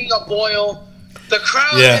Zayn being a boil. The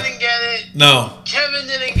crowd Yeah. didn't get it. No. Kevin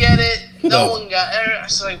didn't get it. No No. one got it. I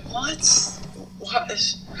was like, what?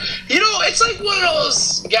 What? You know, it's like one of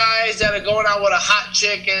those guys that are going out with a hot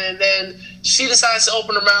chick and then she decides to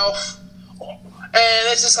open her mouth.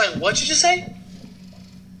 And it's just like, what'd you just say?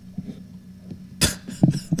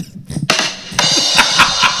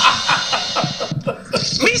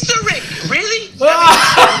 Mr. Rick, really?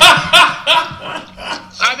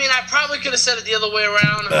 I mean, I probably could have said it the other way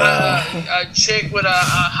around. A chick with a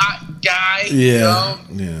hot guy. You know?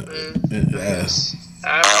 Yeah.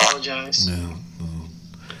 I apologize.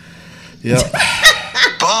 Yep.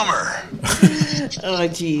 Bummer. Oh,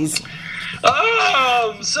 jeez.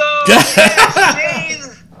 So Shane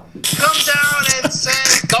comes down and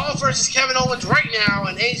says Dolph versus Kevin Owens right now,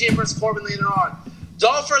 and AJ versus Corbin later on.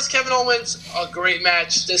 Dolph versus Kevin Owens, a great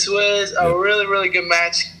match. This was a really, really good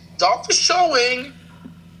match. Dolph is showing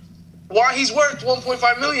why he's worth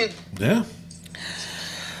 $1.5 million. Yeah.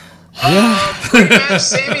 Great match.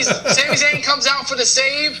 Sami Zayn comes out for the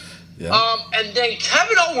save, Yeah. and then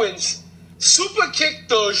Kevin Owens super kicked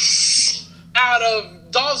the out of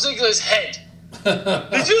Dolph Ziggler's head.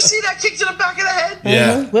 Did you see that kick to the back of the head?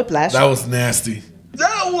 Yeah. Whiplash. That was nasty.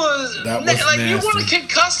 That was That was like you want to nasty.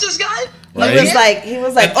 concuss this guy? Right. He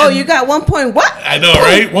was like, oh, you got 1 point what? I know,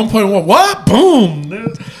 right? 1.1. What? Boom.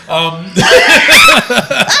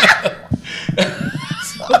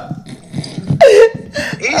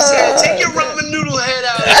 He said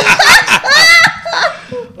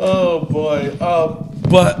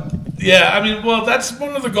But yeah, I mean, well, that's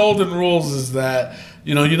one of the golden rules is that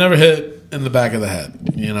you never hit in the back of the head.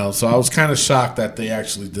 So I was kind of shocked that they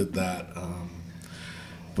actually did that.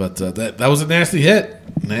 But that was a nasty hit.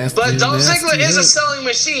 But Dolph Ziggler is a selling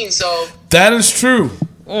machine, so that is true.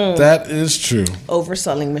 That is true.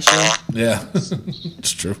 Overselling machine. Yeah,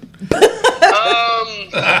 it's true.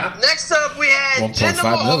 Next up, we had 1.5 Jinder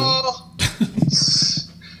Mahal.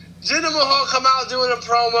 Jinder Mahal come out doing a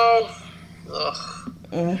promo.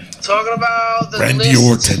 Talking about the Randy list.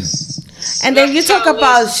 Orton. And then you talk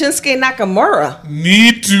about Shinsuke Nakamura.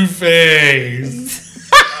 Need to face.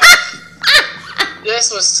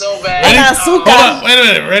 This was so bad. And Hold Asuka. on, wait a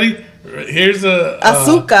minute. Ready? Here's a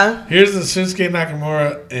Asuka. Here's the Shinsuke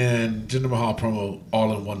Nakamura and Jinder Mahal promo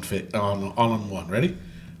all in one fit. All in one. Ready?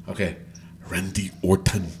 Okay. Randy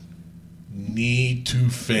Orton. Need to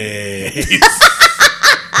face.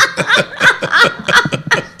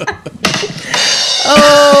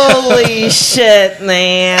 Holy shit,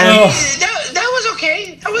 man. That was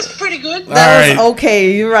okay. That was pretty good. That was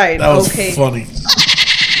okay. You're right. That was okay. funny.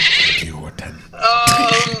 Randy Orton.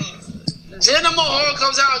 Jinder Mahal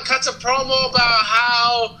comes out and cuts a promo about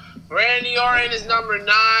how Randy Orton is number 9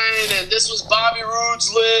 and this was Bobby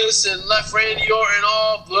Roode's list and left Randy Orton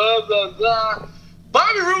off, blah, blah, blah.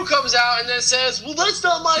 Bobby Roode comes out and then says, well, that's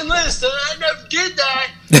not my list. I never did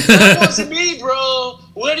that. That wasn't me, bro.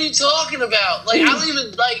 What are you talking about? Like, I don't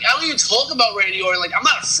even talk about Randy Orton. Like, I'm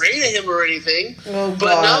not afraid of him or anything. Oh,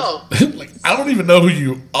 but God. no. Like, I don't even know who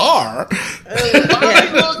you are.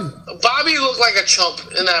 Bobby looked like a chump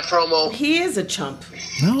in that promo. He is a chump.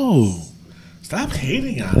 No. Stop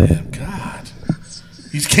hating on him. God.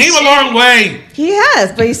 He's came a long way. He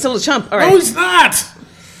has, but he's still a chump. All right. No, he's not.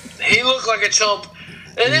 He looked like a chump.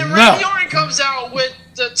 And then No. Randy Orton comes out with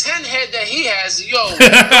the 10 head that he has. Yo,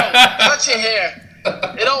 cut your hair.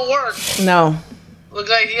 It don't work. No. Look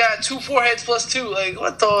like you got 2 foreheads plus 2. Like,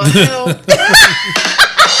 what the hell?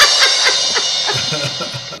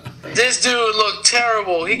 This dude looked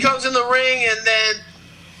terrible. He comes in the ring and then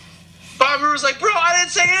Bobby Roode's like, bro, I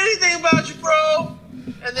didn't say anything about you, bro.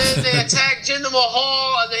 And then they attack Jinder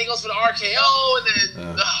Mahal, and then he goes for the RKO, and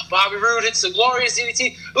then Bobby Roode hits the glorious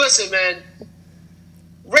DDT. Listen, man,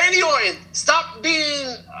 Randy Orton, stop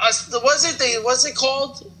being what's it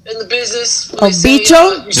called in the business? A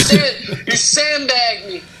bicho? You sandbagged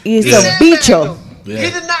me. He's You a sandbagged bicho. him. Yeah.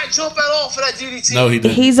 He did not jump at all for that DDT. No, he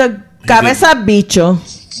didn't. He's a cabeza bicho.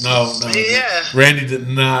 No. Yeah. Randy did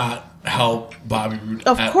not help Bobby Roode.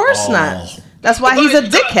 Of at course all. not. That's why he's a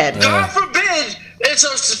dickhead. God forbid it's a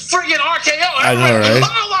freaking RKO. I know, right?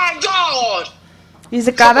 Oh my God. He's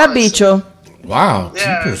a cara bicho. Wow.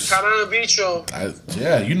 Yeah, jeepers. Carana Bicho.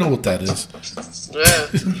 Yeah, you know what that is. Yeah.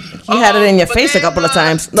 He had it in your But face a then, couple of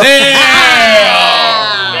times. No. Damn!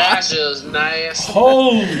 That's just nice.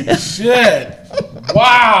 Holy shit.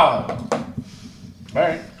 Wow. All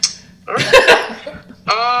right.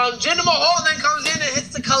 Jinder Mahal then comes in and hits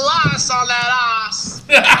the Colossus on that ass.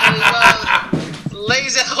 And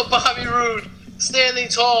lays out Bobby Roode, standing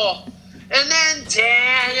tall. And then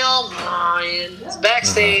Daniel Bryan is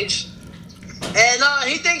backstage. And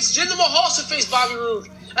he thinks Jinder Mahal should face Bobby Roode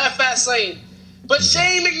at Fastlane. But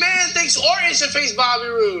Shane McMahon thinks Orton should face Bobby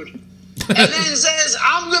Roode. And then says,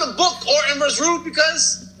 I'm going to book Orton vs. Roode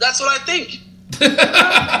because that's what I think.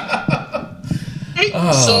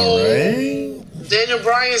 So, right. Daniel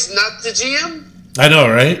Bryan's not the GM? I know,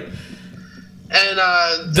 right? And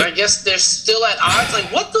I guess they're still at odds.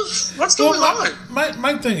 Like, what's going on?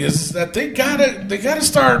 My thing is that they gotta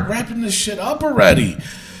start wrapping this shit up already.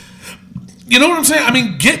 You know what I'm saying? I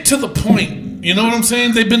mean, get to the point. You know what I'm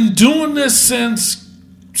saying? They've been doing this since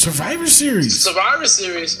Survivor Series. Survivor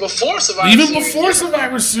Series. Before Survivor Even Series. before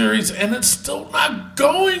Survivor Series, and it's still not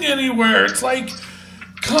going anywhere. It's like,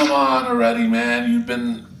 come on already, man. You've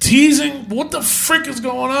been teasing. What the frick is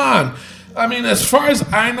going on? I mean, as far as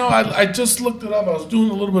I know, I just looked it up. I was doing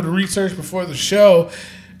a little bit of research before the show,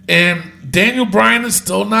 and Daniel Bryan is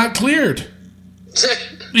still not cleared.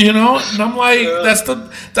 You know, and I'm like,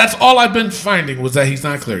 that's all I've been finding was that he's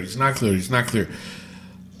not cleared. He's not cleared. He's not cleared.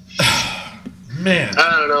 Man,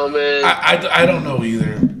 I don't know, man. I don't know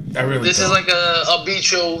either. I really. This don't. is like a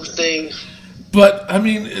Bicho thing. But I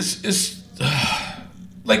mean, it's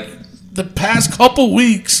like the past couple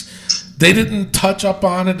weeks, they didn't touch up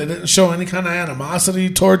on it. They didn't show any kind of animosity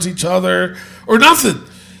towards each other or nothing.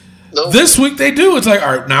 Nope. This week they do. It's like,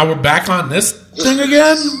 all right, now we're back on this thing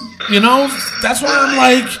again. You know, that's why I'm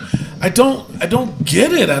like, I don't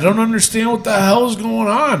get it. I don't understand what the hell is going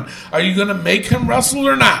on. Are you going to make him wrestle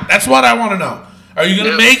or not? That's what I want to know. Are you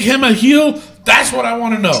going to make him a heel? That's what I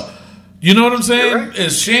want to know. You know what I'm saying? Right.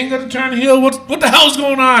 Is Shane going to turn heel? What the hell's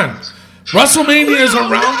going on? WrestleMania is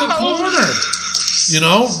around the corner. You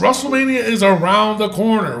know, WrestleMania is around the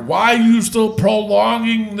corner. Why are you still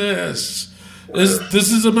prolonging this?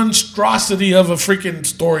 This is a monstrosity of a freaking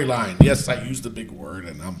storyline. Yes, I used the big word,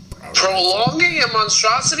 and I'm proud. Prolonging a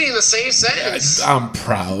monstrosity in the same sentence. I'm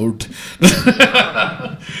proud.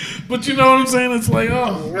 But you know what I'm saying? It's like,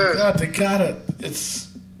 oh my God, they got it. It's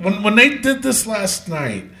when they did this last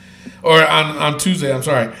night, or on Tuesday, I'm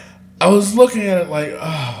sorry, I was looking at it like,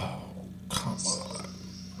 oh, come on.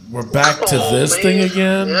 We're back to this thing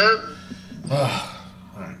again? Yeah.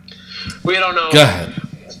 All right. We don't know. Go ahead.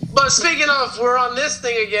 But speaking of, we're on this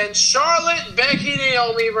thing again. Charlotte, Becky,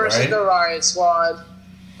 Naomi versus the Riot Squad.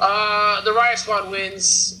 The Riot Squad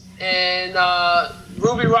wins, and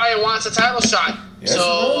Ruby Riott wants a title shot. Yes,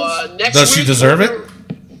 so next does week, she deserve it?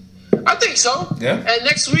 I think so. Yeah. And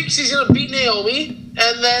next week she's gonna beat Naomi,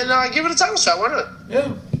 and then give it a title shot. Why not?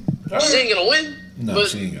 Yeah. All She right. ain't gonna win. No, but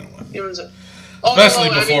she ain't going to win. give it a- Especially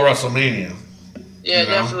no, I before mean, WrestleMania. Yeah, you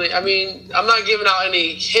know? definitely. I mean, I'm not giving out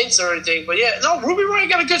any hints or anything, but yeah, no, Ruby Riott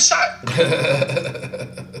got a good shot.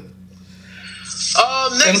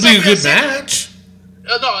 Next It'll be a up, good yeah, match.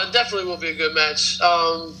 No, it definitely will be a good match.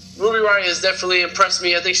 Ruby Riott has definitely impressed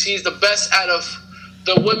me. I think she's the best out of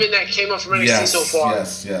the women that came up from NXT so far.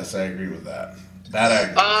 Yes, I agree with that. That I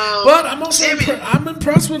agree. But I'm also Sammy- I'm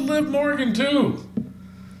impressed with Liv Morgan too.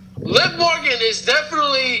 Liv Morgan is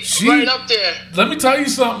definitely right up there. Let me tell you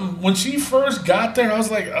something. When she first got there, I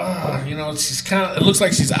was like, you know, she's kind of. It looks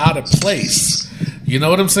like she's out of place. You know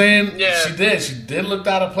what I'm saying? Yeah. She did. She did look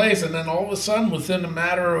out of place, and then all of a sudden, within a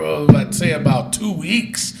matter of, I'd say, about 2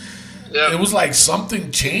 weeks, it was like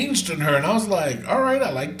something changed in her, and I was like, all right,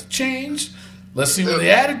 I like the change. Let's see what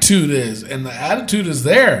the attitude is, and the attitude is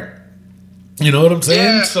there. You know what I'm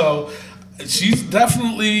saying? Yeah. So she's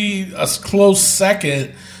definitely a close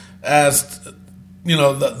second as, you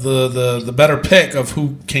know, the better pick of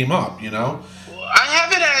who came up, you know? I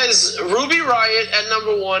have it as Ruby Riott at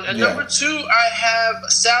number 1. At number 2, I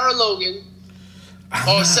have Sarah Logan.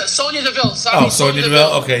 Sonya Deville. Sorry, Sonya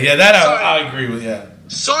Deville. Okay, yeah, that I agree with, yeah.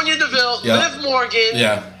 Sonya Deville, Yeah. Liv Morgan.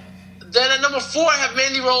 Yeah. Then at number 4, I have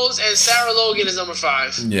Mandy Rose, and Sarah Logan is number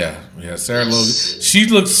 5. Yeah, Sarah Logan. She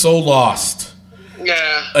looks so lost.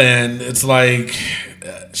 Yeah. And it's like,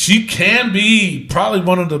 she can be probably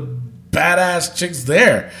one of the badass chicks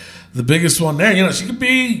there. The biggest one there. You know, she could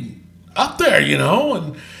be up there, you know.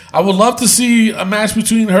 And I would love to see a match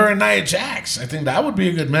between her and Nia Jax. I think that would be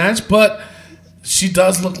a good match. But she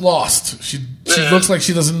does look lost. She looks like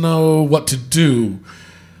she doesn't know what to do.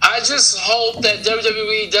 I just hope that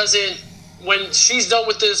WWE doesn't, when she's done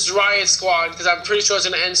with this Riot Squad, because I'm pretty sure it's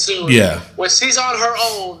going to end soon. Yeah. When she's on her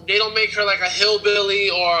own, they don't make her like a hillbilly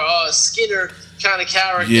or a Skinner kind of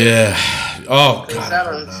character. Yeah. Oh, God. that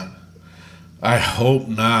I hope a- not. I hope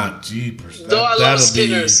not. Jeepers. No, I love that'll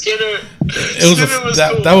Skinner. be- Skinner. It was Skinner was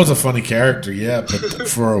that cool. was a funny character, yeah. But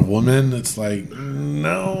for a woman, it's like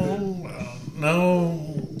no. No.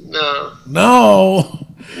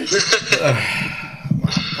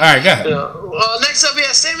 All right, go ahead. Next up, we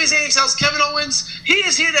have Sami Zayn tells Kevin Owens he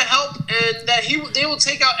is here to help, and that they will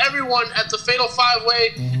take out everyone at the Fatal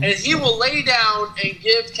 5-Way, and he will lay down and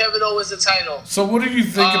give Kevin Owens the title. So, what did you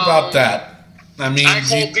think about that? I mean, I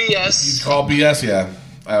call BS. You call BS, yeah.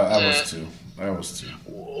 I was too.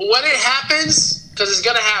 When it happens, because it's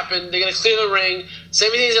going to happen, they're going to clear the ring.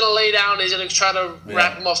 Sami Zayn's going to lay down. He's going to try to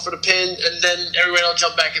wrap him up for the pin, and then everybody will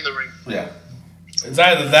jump back in the ring. Yeah. It's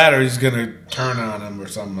either that or he's going to turn on him or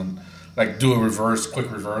something, like do a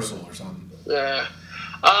quick reversal or something. Yeah.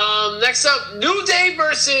 Next up, New Day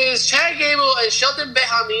versus Chad Gable and Shelton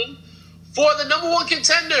Benjamin for the number 1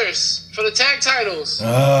 contenders for the tag titles.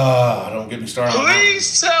 Don't get me started on that.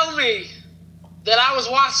 Please tell me that I was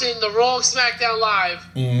watching the wrong SmackDown Live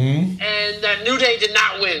Mm-hmm. and that New Day did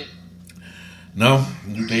not win. No,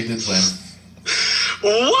 New Day did win.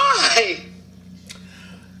 Why?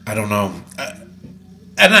 I don't know.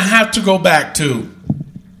 And I have to go back to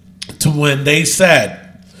when they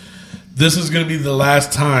said this is going to be the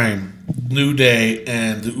last time New Day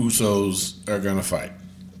and the Usos are going to fight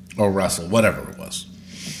or wrestle, whatever it was.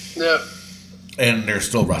 Yeah. And they're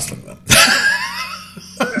still wrestling them.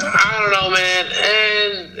 I don't know, man.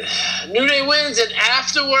 And New Day wins, and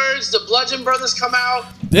afterwards, the Bludgeon Brothers come out.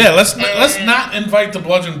 Yeah, let's not invite the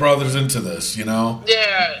Bludgeon Brothers into this, you know?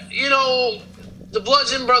 Yeah, you know, the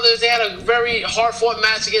Bludgeon Brothers, they had a very hard-fought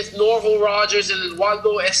match against Norval Rogers and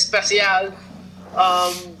Eduardo Especial.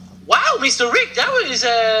 Wow, Mr. Rick, that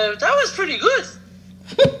was pretty good.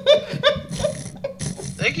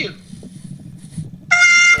 Thank you.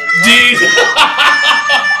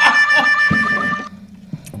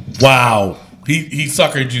 Wow. He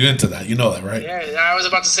suckered you into that. You know that, right? Yeah, I was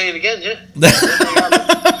about to say it again. Yeah.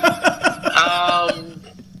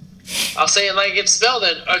 I'll say it like it's spelled.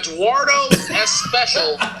 Then Eduardo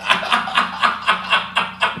Especial.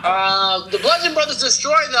 The Bludgeon Brothers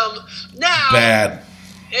destroy them. Now, Bad.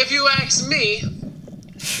 if you ask me, in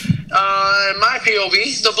my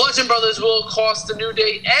POV, the Bludgeon Brothers will cost the New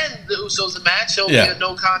Day and the Usos a match. It'll be a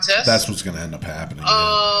no contest. That's what's going to end up happening.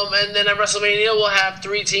 And then at WrestleMania, we'll have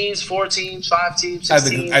 3 teams, 4 teams, 5 teams, 6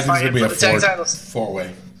 teams. I think it's going to be a tag titles.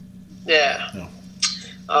 4-way. Yeah. No.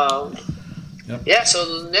 Yeah,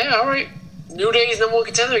 so, yeah, all right. New Day's number 1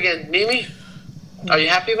 contender again. Mimi, are you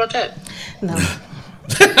happy about that? No.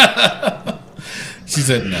 She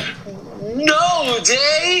said no. No,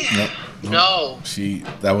 Day. No.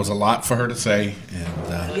 That was a lot for her to say,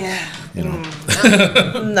 and you know.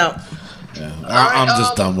 No. Yeah. I'm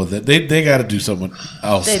just done with it. They got to do something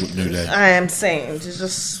else with New Day. I am saying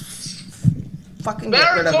just fucking get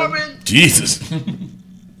Baron rid of him. Corbin Jesus.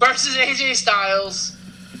 versus AJ Styles.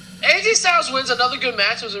 AJ Styles wins another good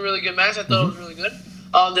match. It was a really good match. I thought it was really good.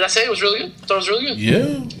 Did I say it was really good? I thought it was really good.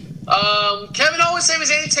 Yeah. Kevin Owens, Sami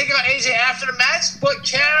Zayn taking out AJ after the match, but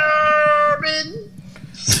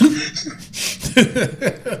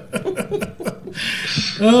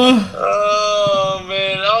oh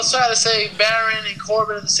man, I was trying to say Baron and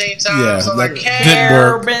Corbin at the same time. Yeah, so like didn't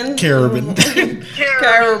work. Carabin. That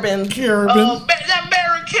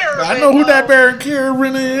Baron Carabin. I know who that Baron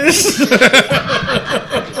Carabin is.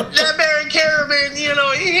 That Baron Carabin, you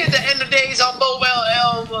know, he hit the end of days on both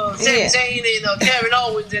Sami Zayn and Kevin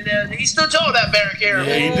Owens, and he stood tall, that Baron Carabin.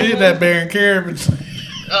 Yeah, he did, that Baron Carabin.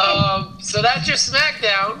 So that's your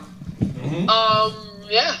SmackDown.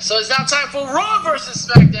 Yeah, so it's now time for Raw versus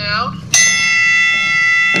SmackDown.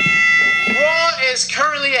 Raw is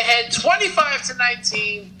currently ahead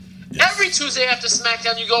 25-19. Yes. Every Tuesday after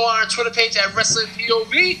SmackDown, you go on our Twitter page at Wrestling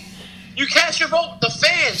POV. You cast your vote. The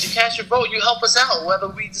fans, you cast your vote. You help us out whether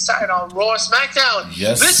we decide on Raw or SmackDown.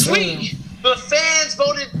 Yes, this sir. week, the fans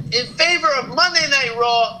voted in favor of Monday Night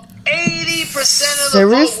Raw. 80% of the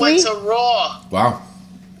vote went to Raw. Wow.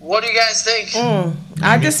 What do you guys think?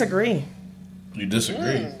 I disagree. You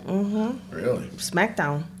disagree? Really?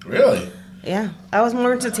 SmackDown. Really? Yeah. I was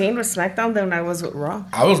more entertained with SmackDown than I was with Raw.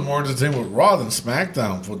 I was more entertained with Raw than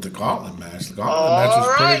SmackDown with the Gauntlet match. The Gauntlet match was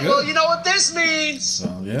pretty good. Well, you know what this means. So,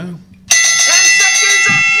 yeah. 10 seconds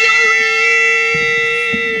of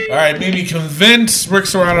fury! All right, Mimi, convince Rick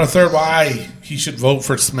Serrano III why he should vote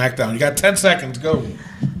for SmackDown. You got 10 seconds. Go.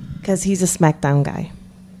 Because he's a SmackDown guy.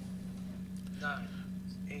 9,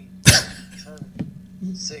 8,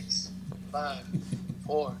 7, 6, 5,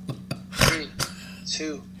 4, 3,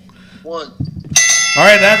 2, 1. All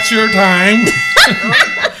right, that's your time.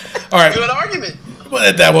 All right. Good argument.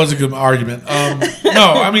 Well, that was a good argument. No,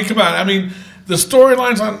 I mean, come on. I mean, the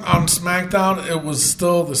storylines on SmackDown, it was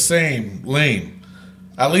still the same. Lame.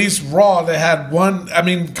 At least Raw, they had one. I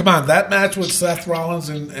mean, come on. That match with Seth Rollins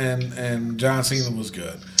and John Cena was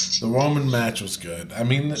good. The Roman match was good. I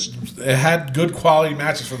mean, it had good quality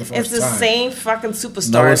matches for the first time. It's the same fucking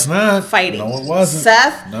superstar. No, it's not. Fighting. No, it wasn't.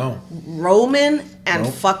 Seth, no, Roman, and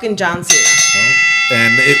fucking John Cena. No.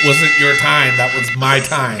 And it wasn't your time. That was my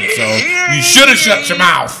time. So you should have shut your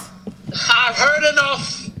mouth. I've heard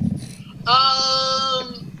enough.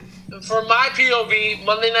 For my POV,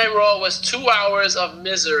 Monday Night Raw was 2 hours of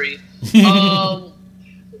misery.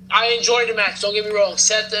 I enjoyed the match. Don't get me wrong.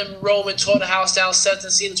 Seth and Roman tore the house down. Seth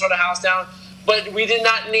and Cena tore the house down. But we did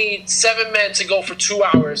not need 7 men to go for 2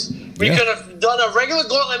 hours. We could have done a regular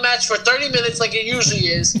gauntlet match for 30 minutes like it usually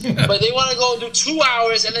is. But they want to go and do 2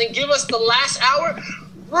 hours and then give us the last hour.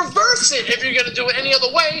 Reverse it if you're going to do it any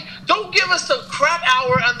other way. Don't give us the crap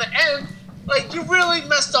hour on the end. Like, you really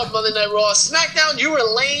messed up Monday Night Raw. SmackDown, you were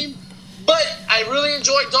lame. But I really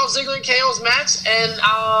enjoyed Dolph Ziggler and KO's match, and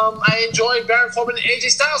I enjoyed Baron Corbin and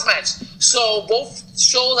AJ Styles' match. So both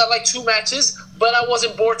shows I like 2 matches, but I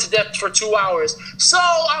wasn't bored to death for 2 hours. So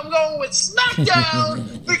I'm going with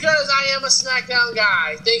SmackDown because I am a SmackDown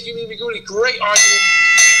guy. Thank you, Mimi Goody. Great argument.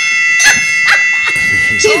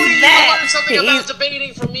 Tony, you learned something about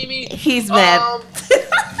debating from Mimi. He's mad.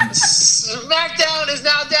 SmackDown is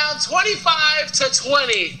now down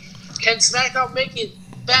 25-20. Can SmackDown make it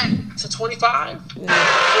back to 25? WrestleMania?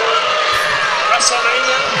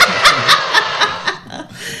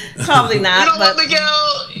 Probably not. You know what,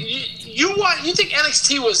 Miguel? You think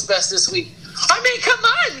NXT was best this week? I mean, come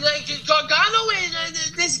on, like Gargano and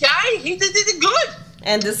this guy, he did it good.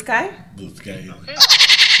 And this guy? This guy. Okay.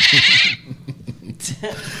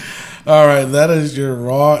 All right, that is your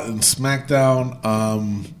Raw and SmackDown.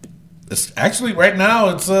 It's actually right now.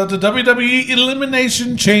 It's the WWE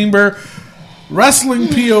Elimination Chamber Wrestling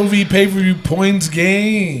POV pay-per-view points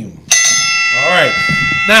game. All right,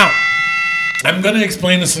 now I'm going to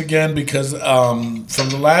explain this again because from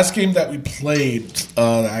the last game that we played,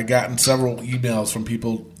 I gotten several emails from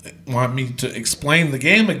people want me to explain the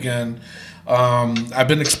game again. I've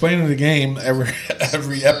been explaining the game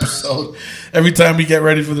every episode, every time we get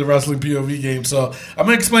ready for the Wrestling POV game. So I'm going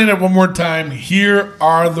to explain it one more time. Here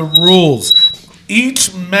are the rules.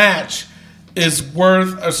 Each match is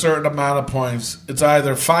worth a certain amount of points. It's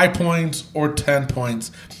either 5 points or 10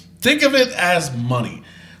 points. Think of it as money.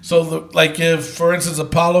 So, like if, for instance,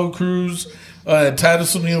 Apollo Crews,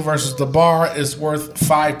 Titus O'Neil versus The Bar is worth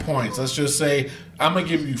 5 points. Let's just say I'm gonna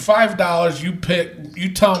give you $5. You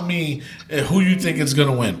tell me who you think is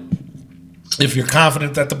gonna win. If you're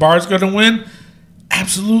confident that The Bar is gonna win,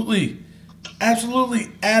 absolutely,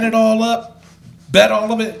 add it all up, bet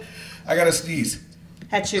all of it. I gotta sneeze.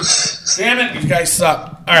 At you. Damn it, you guys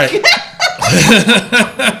suck. All right.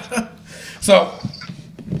 So,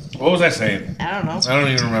 what was I saying? I don't know. I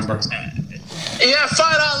don't even remember. You have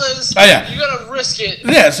 $5. Oh, yeah. You gotta risk it.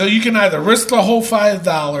 Yeah, so you can either risk the whole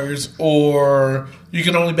 $5 or you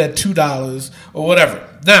can only bet $2 or whatever.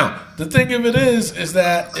 Now, the thing of it is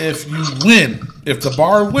that if you win, if The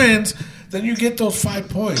Bar wins, then you get those 5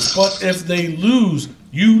 points. But if they lose,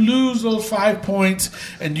 you lose those 5 points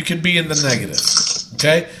and you can be in the negative.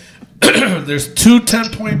 Okay? There's 2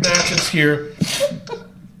 10-point matches here,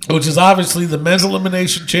 which is obviously the men's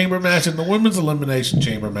elimination chamber match and the women's elimination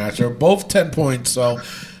chamber match. They're both 10 points, so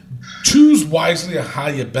choose wisely on how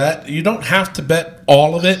you bet. You don't have to bet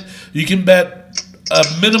all of it. You can bet a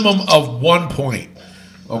minimum of 1 point,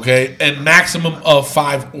 okay, and maximum of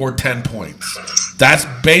 5 or 10 points. That's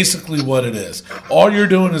basically what it is. All you're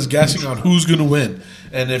doing is guessing on who's going to win.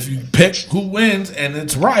 And if you pick who wins and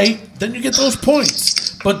it's right, then you get those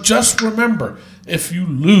points. But just remember, if they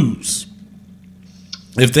lose,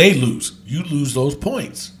 you lose those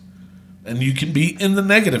points. And you can be in the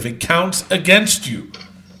negative. It counts against you.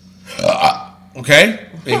 Okay?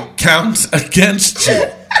 It counts against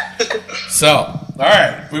you. So, all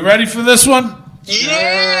right. We ready for this one?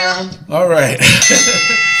 Yeah. All right.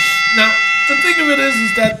 Now, the thing of it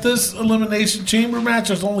is that this Elimination Chamber match,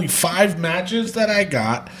 there's only 5 matches that I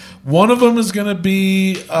got. One of them is going to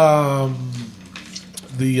be the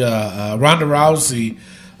Ronda Rousey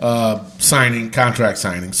contract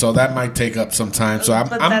signing. So that might take up some time. So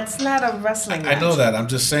But that's not a wrestling match. I know that. I'm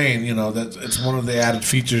just saying, that it's one of the added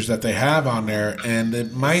features that they have on there, and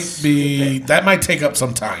it might be that might take up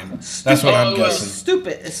some time. That's what I'm guessing.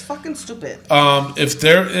 Stupid. It's fucking stupid. If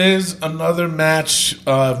there is another match,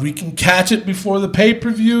 we can catch it before the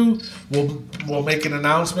pay-per-view. We'll make an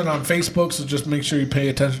announcement on Facebook, so just make sure you pay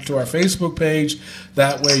attention to our Facebook page.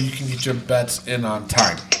 That way you can get your bets in on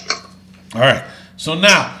time. All right. So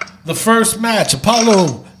now, the first match,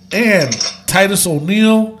 Apollo and Titus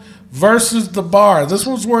O'Neil versus The Bar. This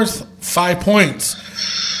one's worth 5 points.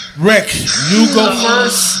 Rick, you go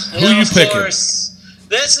first. Who you picking?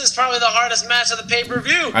 This is probably the hardest match of the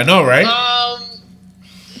pay-per-view. I know, right? I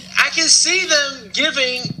can see them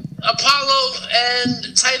giving Apollo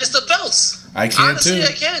and Titus the belts. I can Honestly, too.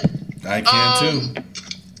 I can. too.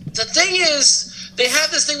 The thing is, they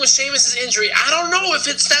have this thing with Sheamus' injury. I don't know if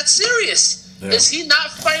it's that serious. Yeah. Is he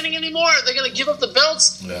not fighting anymore? Are they going to give up the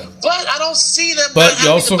belts? Yeah. But I don't see them. But not you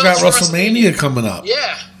having also the got belts for WrestleMania coming up.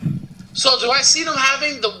 Yeah. So do I see them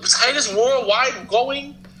having the Titus Worldwide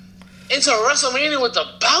going into WrestleMania with the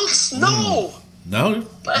belts? No. No?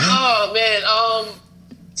 But, oh, man.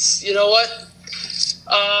 You know what?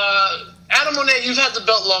 Adam Monet, you've had the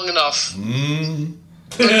belt long enough.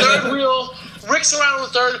 The third wheel. Rick Serrano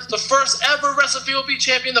III, the first ever WrestlePOV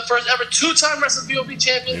champion, the first ever 2-time WrestlePOV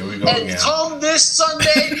champion. Here we go and again. come this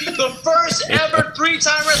Sunday, the first ever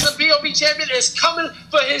 3-time WrestlePOV champion is coming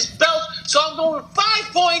for his belt. So I'm going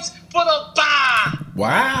 5 points for the bar.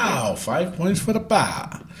 Wow, 5 points for the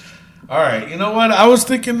bar. All right, you know what? I was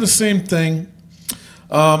thinking the same thing.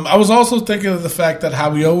 I was also thinking of the fact that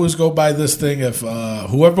how we always go by this thing, if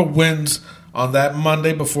whoever wins on that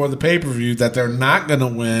Monday before the pay-per-view, that they're not going to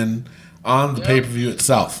win on the pay-per-view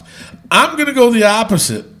itself. I'm going to go the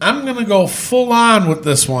opposite. I'm going to go full on with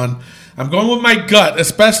this one. I'm going with my gut,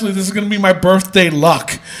 especially this is going to be my birthday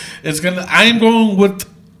luck. I am going with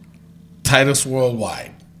Titus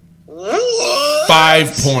Worldwide. What?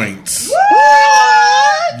 5 points.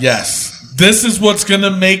 Yes. This is what's going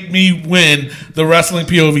to make me win the Wrestling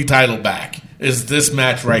POV title back, is this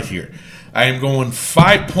match right here. I am going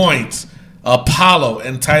 5 points. Apollo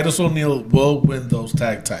and Titus O'Neil will win those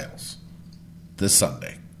tag titles this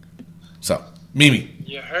Sunday. So, Mimi.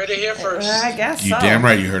 You heard it here first. I guess You so. damn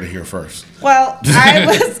right you heard it here first. Well,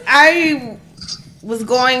 I was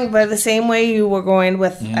going by the same way you were going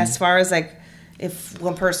with, as far as like, if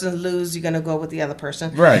one person loses, you're gonna go with the other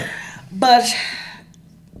person. Right. But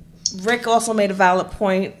Rick also made a valid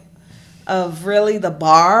point of really the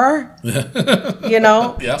bar, you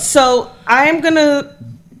know? Yeah. So I'm going to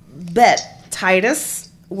bet Titus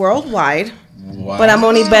worldwide, Wow. but I'm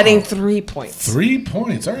only betting 3 points. 3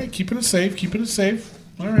 points. All right, keeping it safe. Keeping it safe.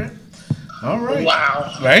 All right. All right.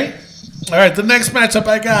 Wow. Right? All right, the next matchup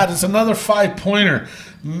I got is another 5-pointer.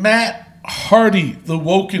 Matt Hardy, the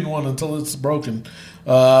woken one until it's broken,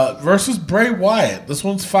 versus Bray Wyatt. This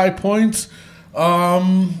one's 5 points.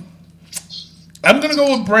 I'm going to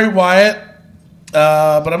go with Bray Wyatt,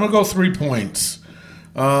 but I'm going to go 3 points.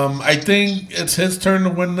 I think it's his turn to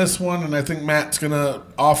win this one, and I think Matt's going to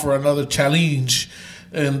offer another challenge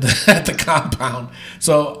at the compound.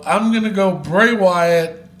 So I'm going to go Bray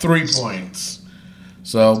Wyatt, 3 points.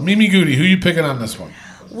 So, Mimi Goody, who you picking on this one?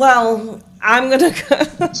 Well, I'm going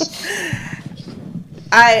to...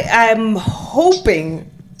 I'm hoping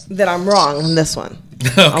that I'm wrong on this one.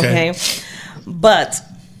 Okay. But...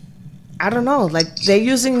 I don't know. Like, they're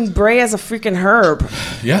using Bray as a freaking herb.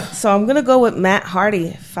 Yeah. So I'm going to go with Matt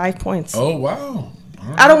Hardy, 5 points. Oh, wow. All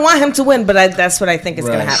right. I don't want him to win, but that's what I think is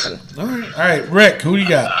going to happen. All right, Rick, who you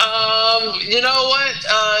got? You know what?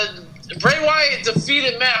 Bray Wyatt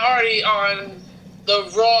defeated Matt Hardy on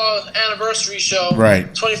the Raw anniversary show.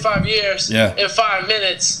 Right. 25 years in 5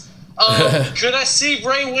 minutes. Could I see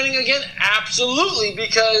Bray winning again? Absolutely,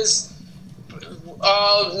 because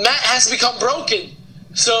Matt has become broken.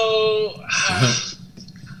 So,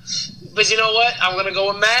 but you know what? I'm going to go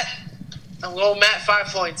with Matt. I'm going with Matt, 5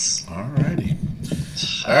 points. All righty.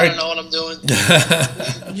 I don't know what I'm doing.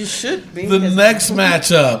 You should be. The next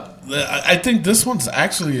matchup, I think this one's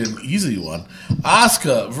actually an easy one.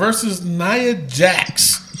 Asuka versus Nia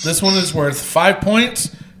Jax. This one is worth 5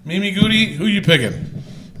 points. Mimi Goody, who you picking?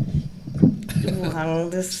 Well,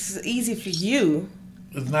 this is easy for you.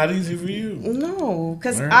 It's not easy for you. No,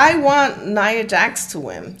 because Right. I want Nia Jax to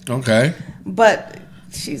win. Okay. But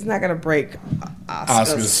she's not going to break Asuka's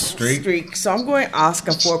Asuka's streak. So I'm going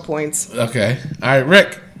Asuka, 4 points. Okay. All right,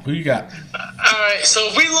 Rick, who you got? All right, so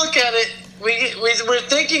if we look at it, we're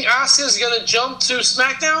thinking Asuka's going to jump to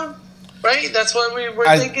SmackDown, right? That's what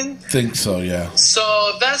we're thinking? I think so, yeah.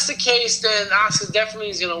 So if that's the case, then Asuka definitely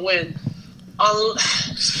is going to win.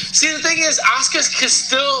 See, the thing is, Asuka can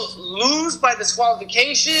still lose by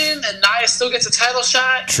disqualification, and Nia still gets a title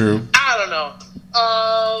shot. True. I don't know.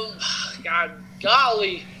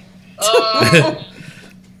 Golly.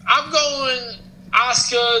 I'm going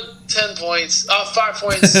Asuka 10 points. 5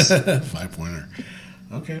 points. 5-pointer.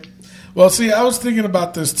 Okay. Well, see, I was thinking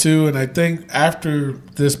about this too, and I think after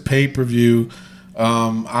this pay-per-view,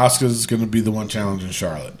 Asuka's going to be the one challenging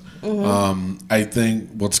Charlotte. I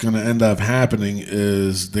think what's going to end up happening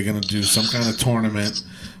is they're going to do some kind of tournament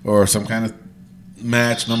or some kind of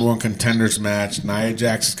match, number one contenders match. Nia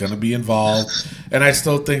Jax is going to be involved, and I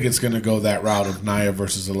still think it's going to go that route of Nia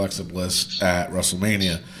versus Alexa Bliss at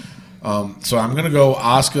WrestleMania. So I'm going to go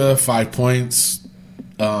Asuka, 5 points.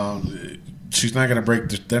 She's not going to break.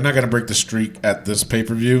 They're not going to break the streak at this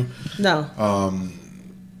pay-per-view. No.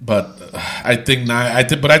 But I think Nia. I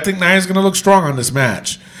think Nia's going to look strong on this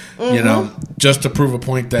match. You know, just to prove a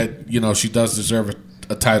point that she does deserve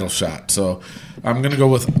a title shot. So I'm going to go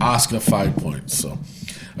with Asuka, 5 points. So,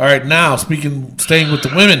 all right, now staying with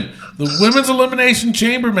the women, the women's elimination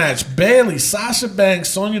chamber match: Bayley, Sasha Banks,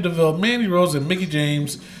 Sonya Deville, Mandy Rose, and Mickie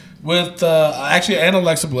James with and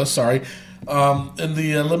Alexa Bliss. Sorry, in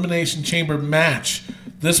the elimination chamber match.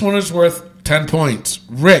 This one is worth 10 points.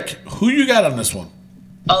 Rick, who you got on this one?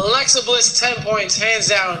 Alexa Bliss, 10 points, hands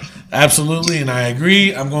down. Absolutely, and I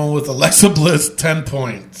agree. I'm going with Alexa Bliss, 10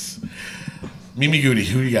 points. Mimi Goody,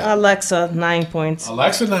 who you got? Alexa, 9 points.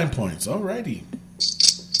 Alexa, 9 points. Alrighty.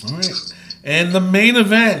 All right. And the main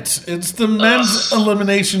event, it's the men's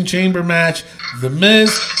elimination chamber match. The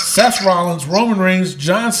Miz, Seth Rollins, Roman Reigns,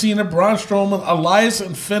 John Cena, Braun Strowman, Elias,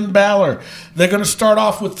 and Finn Balor. They're going to start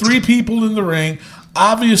off with 3 people in the ring.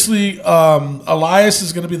 Obviously, Elias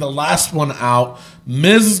is going to be the last one out.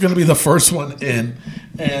 Miz is going to be the first one in.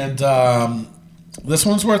 And this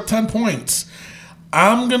one's worth 10 points.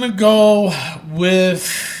 I'm going to go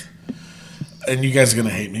with, and you guys are going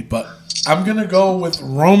to hate me, but I'm going to go with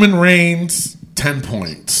Roman Reigns, 10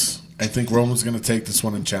 points. I think Roman's going to take this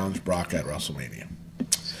one and challenge Brock at WrestleMania.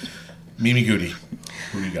 Mimi Goody,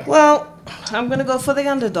 who you got? Well, I'm going to go for the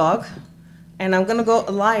underdog. And I'm gonna go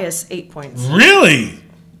Elias, 8 points. Really?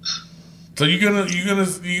 So you're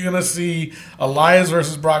gonna see Elias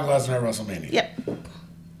versus Brock Lesnar at WrestleMania? Yep.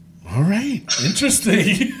 All right,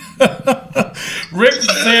 interesting.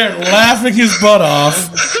 Rick's there laughing his butt off.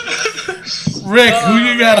 Rick, who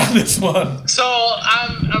you got on this one? So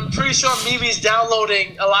I'm pretty sure Mimi's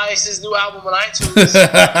downloading Elias's new album on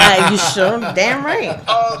iTunes. You sure? Damn right.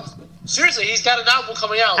 Seriously, he's got an album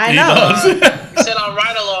coming out. I know. He said on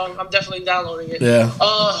Ride Along. I'm definitely downloading it. Yeah.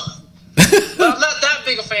 But I'm not that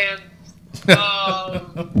big a fan.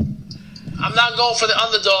 I'm not going for the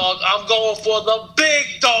underdog. I'm going for the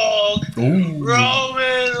big dog, Ooh.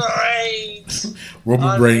 Roman Reigns.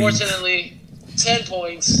 Roman Reigns. Unfortunately, 10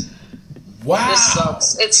 points. Wow. This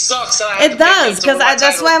sucks. It sucks. That I have It to pick does, him to because win my that's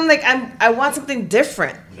title. why I'm like, I want something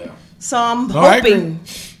different. Yeah. So I'm No, I hoping.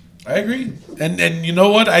 I agree. And you know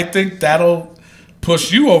what? I think that'll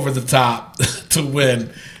push you over the top to win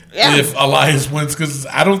if Elias wins, because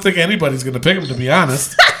I don't think anybody's going to pick him, to be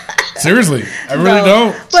honest. Seriously. I really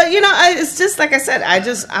don't. But, it's just like I said,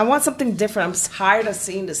 I want something different. I'm tired of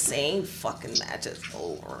seeing the same fucking matches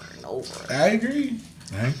over and over. I agree.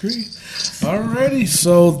 Alrighty,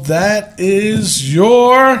 so that is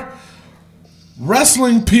your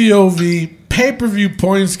Wrestling POV pay-per-view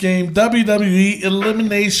points game WWE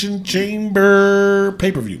Elimination Chamber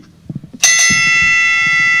pay-per-view.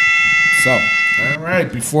 So,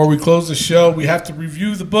 alright, before we close the show, we have to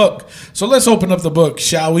review the book. So let's open up the book,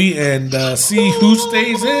 shall we, and see who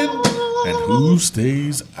stays in and who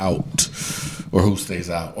stays out. Or who stays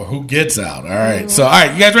out, or who gets out. Alright, so,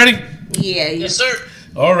 alright, you guys ready? Yeah. Yes, sir.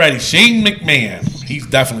 Alrighty, Shane McMahon. He's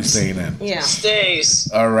definitely staying in. Yeah.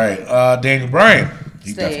 Stays. Alright, Daniel Bryan.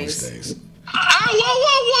 He Stays. definitely stays.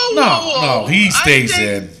 Whoa. No, he stays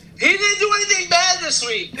in. He didn't do anything bad this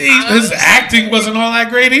week. His acting wasn't all that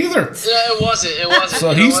great either. Yeah, it wasn't.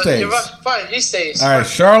 So You he know what? stays. You're right. Fine, he stays. Alright,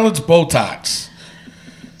 Charlotte's Botox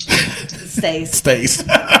Stays. stays.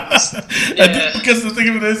 Because the thing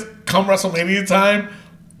of it is, come WrestleMania time,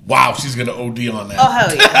 wow, she's going to OD on that. Oh,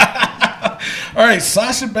 hell yeah. Alright,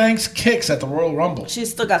 Sasha Banks kicks at the Royal Rumble.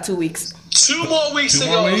 She's still got 2 weeks. 2 more weeks 2 to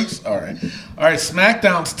more go. weeks? Alright,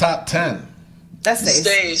 SmackDown's top 10. That stays.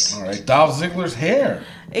 Stays. Alright, Dolph Ziggler's hair.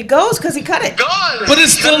 It goes because he cut it. Gone. But it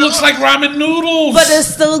still looks like ramen noodles. But it's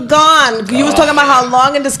still gone. You was talking about how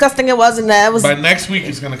long and disgusting it was, and that was. By next week,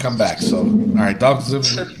 he's going to come back. So, all right, Dolph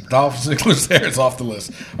Ziggler's hair is off the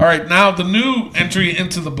list. All right, now the new entry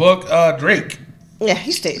into the book, Drake. Yeah,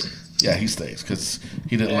 he stayed. Yeah, he stays because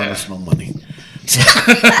he didn't lend us no money.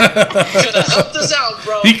 Could have helped us out,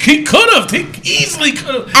 bro. He could have. He easily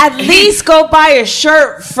could have. At least go buy a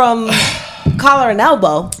shirt from Collar and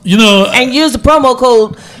Elbow and use the promo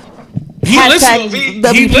code. He listens to the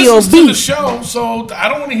WPOV. show, so I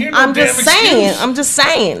don't want to hear no I'm damn just saying. excuse. I'm just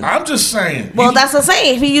saying. I'm just saying. Well, that's what I'm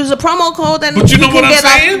saying. If he uses a promo code, then But you he know can what I'm get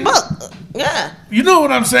off saying? the book. Yeah. You know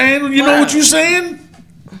what I'm saying? You know what you're saying?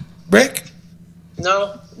 Rick? No.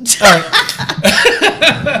 All right.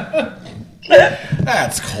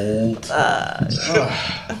 That's cold. All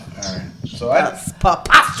right. So That's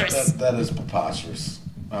preposterous. that is preposterous.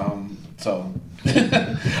 All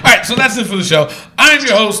right. So that's it for the show. I'm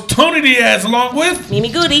your host, Tony Diaz, along with Mimi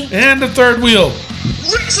Goody. and the third wheel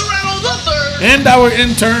Rick Serrano the third. and our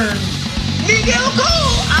intern. Miguel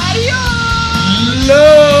Cole. Adios.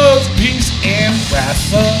 Love, peace, and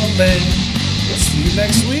wrestling. We'll see you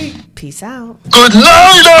next week Peace out. Good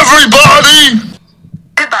night, everybody!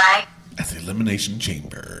 Goodbye. at the Elimination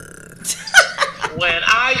Chamber. When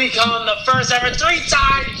I become the first ever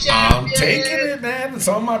 3-time champion. I'm taking it, man. It's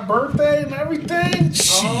on my birthday and everything.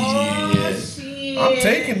 Shit. I'm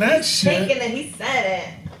taking that shit. Taking it. He said it.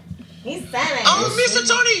 He said it. Oh, Mr.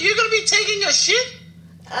 Tony, you're going to be taking a shit?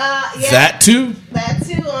 Yeah. That too? That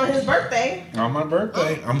too on his birthday. On my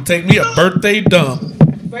birthday. I'm gonna take me a birthday dump.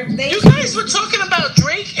 Birthday. You guys were talking about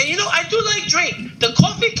Drake, and I do like Drake. The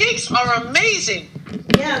coffee cakes are amazing.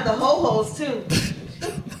 Yeah, the ho-hos too.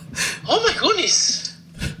 Oh my goodness.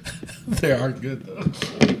 They are good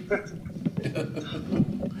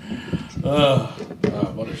though.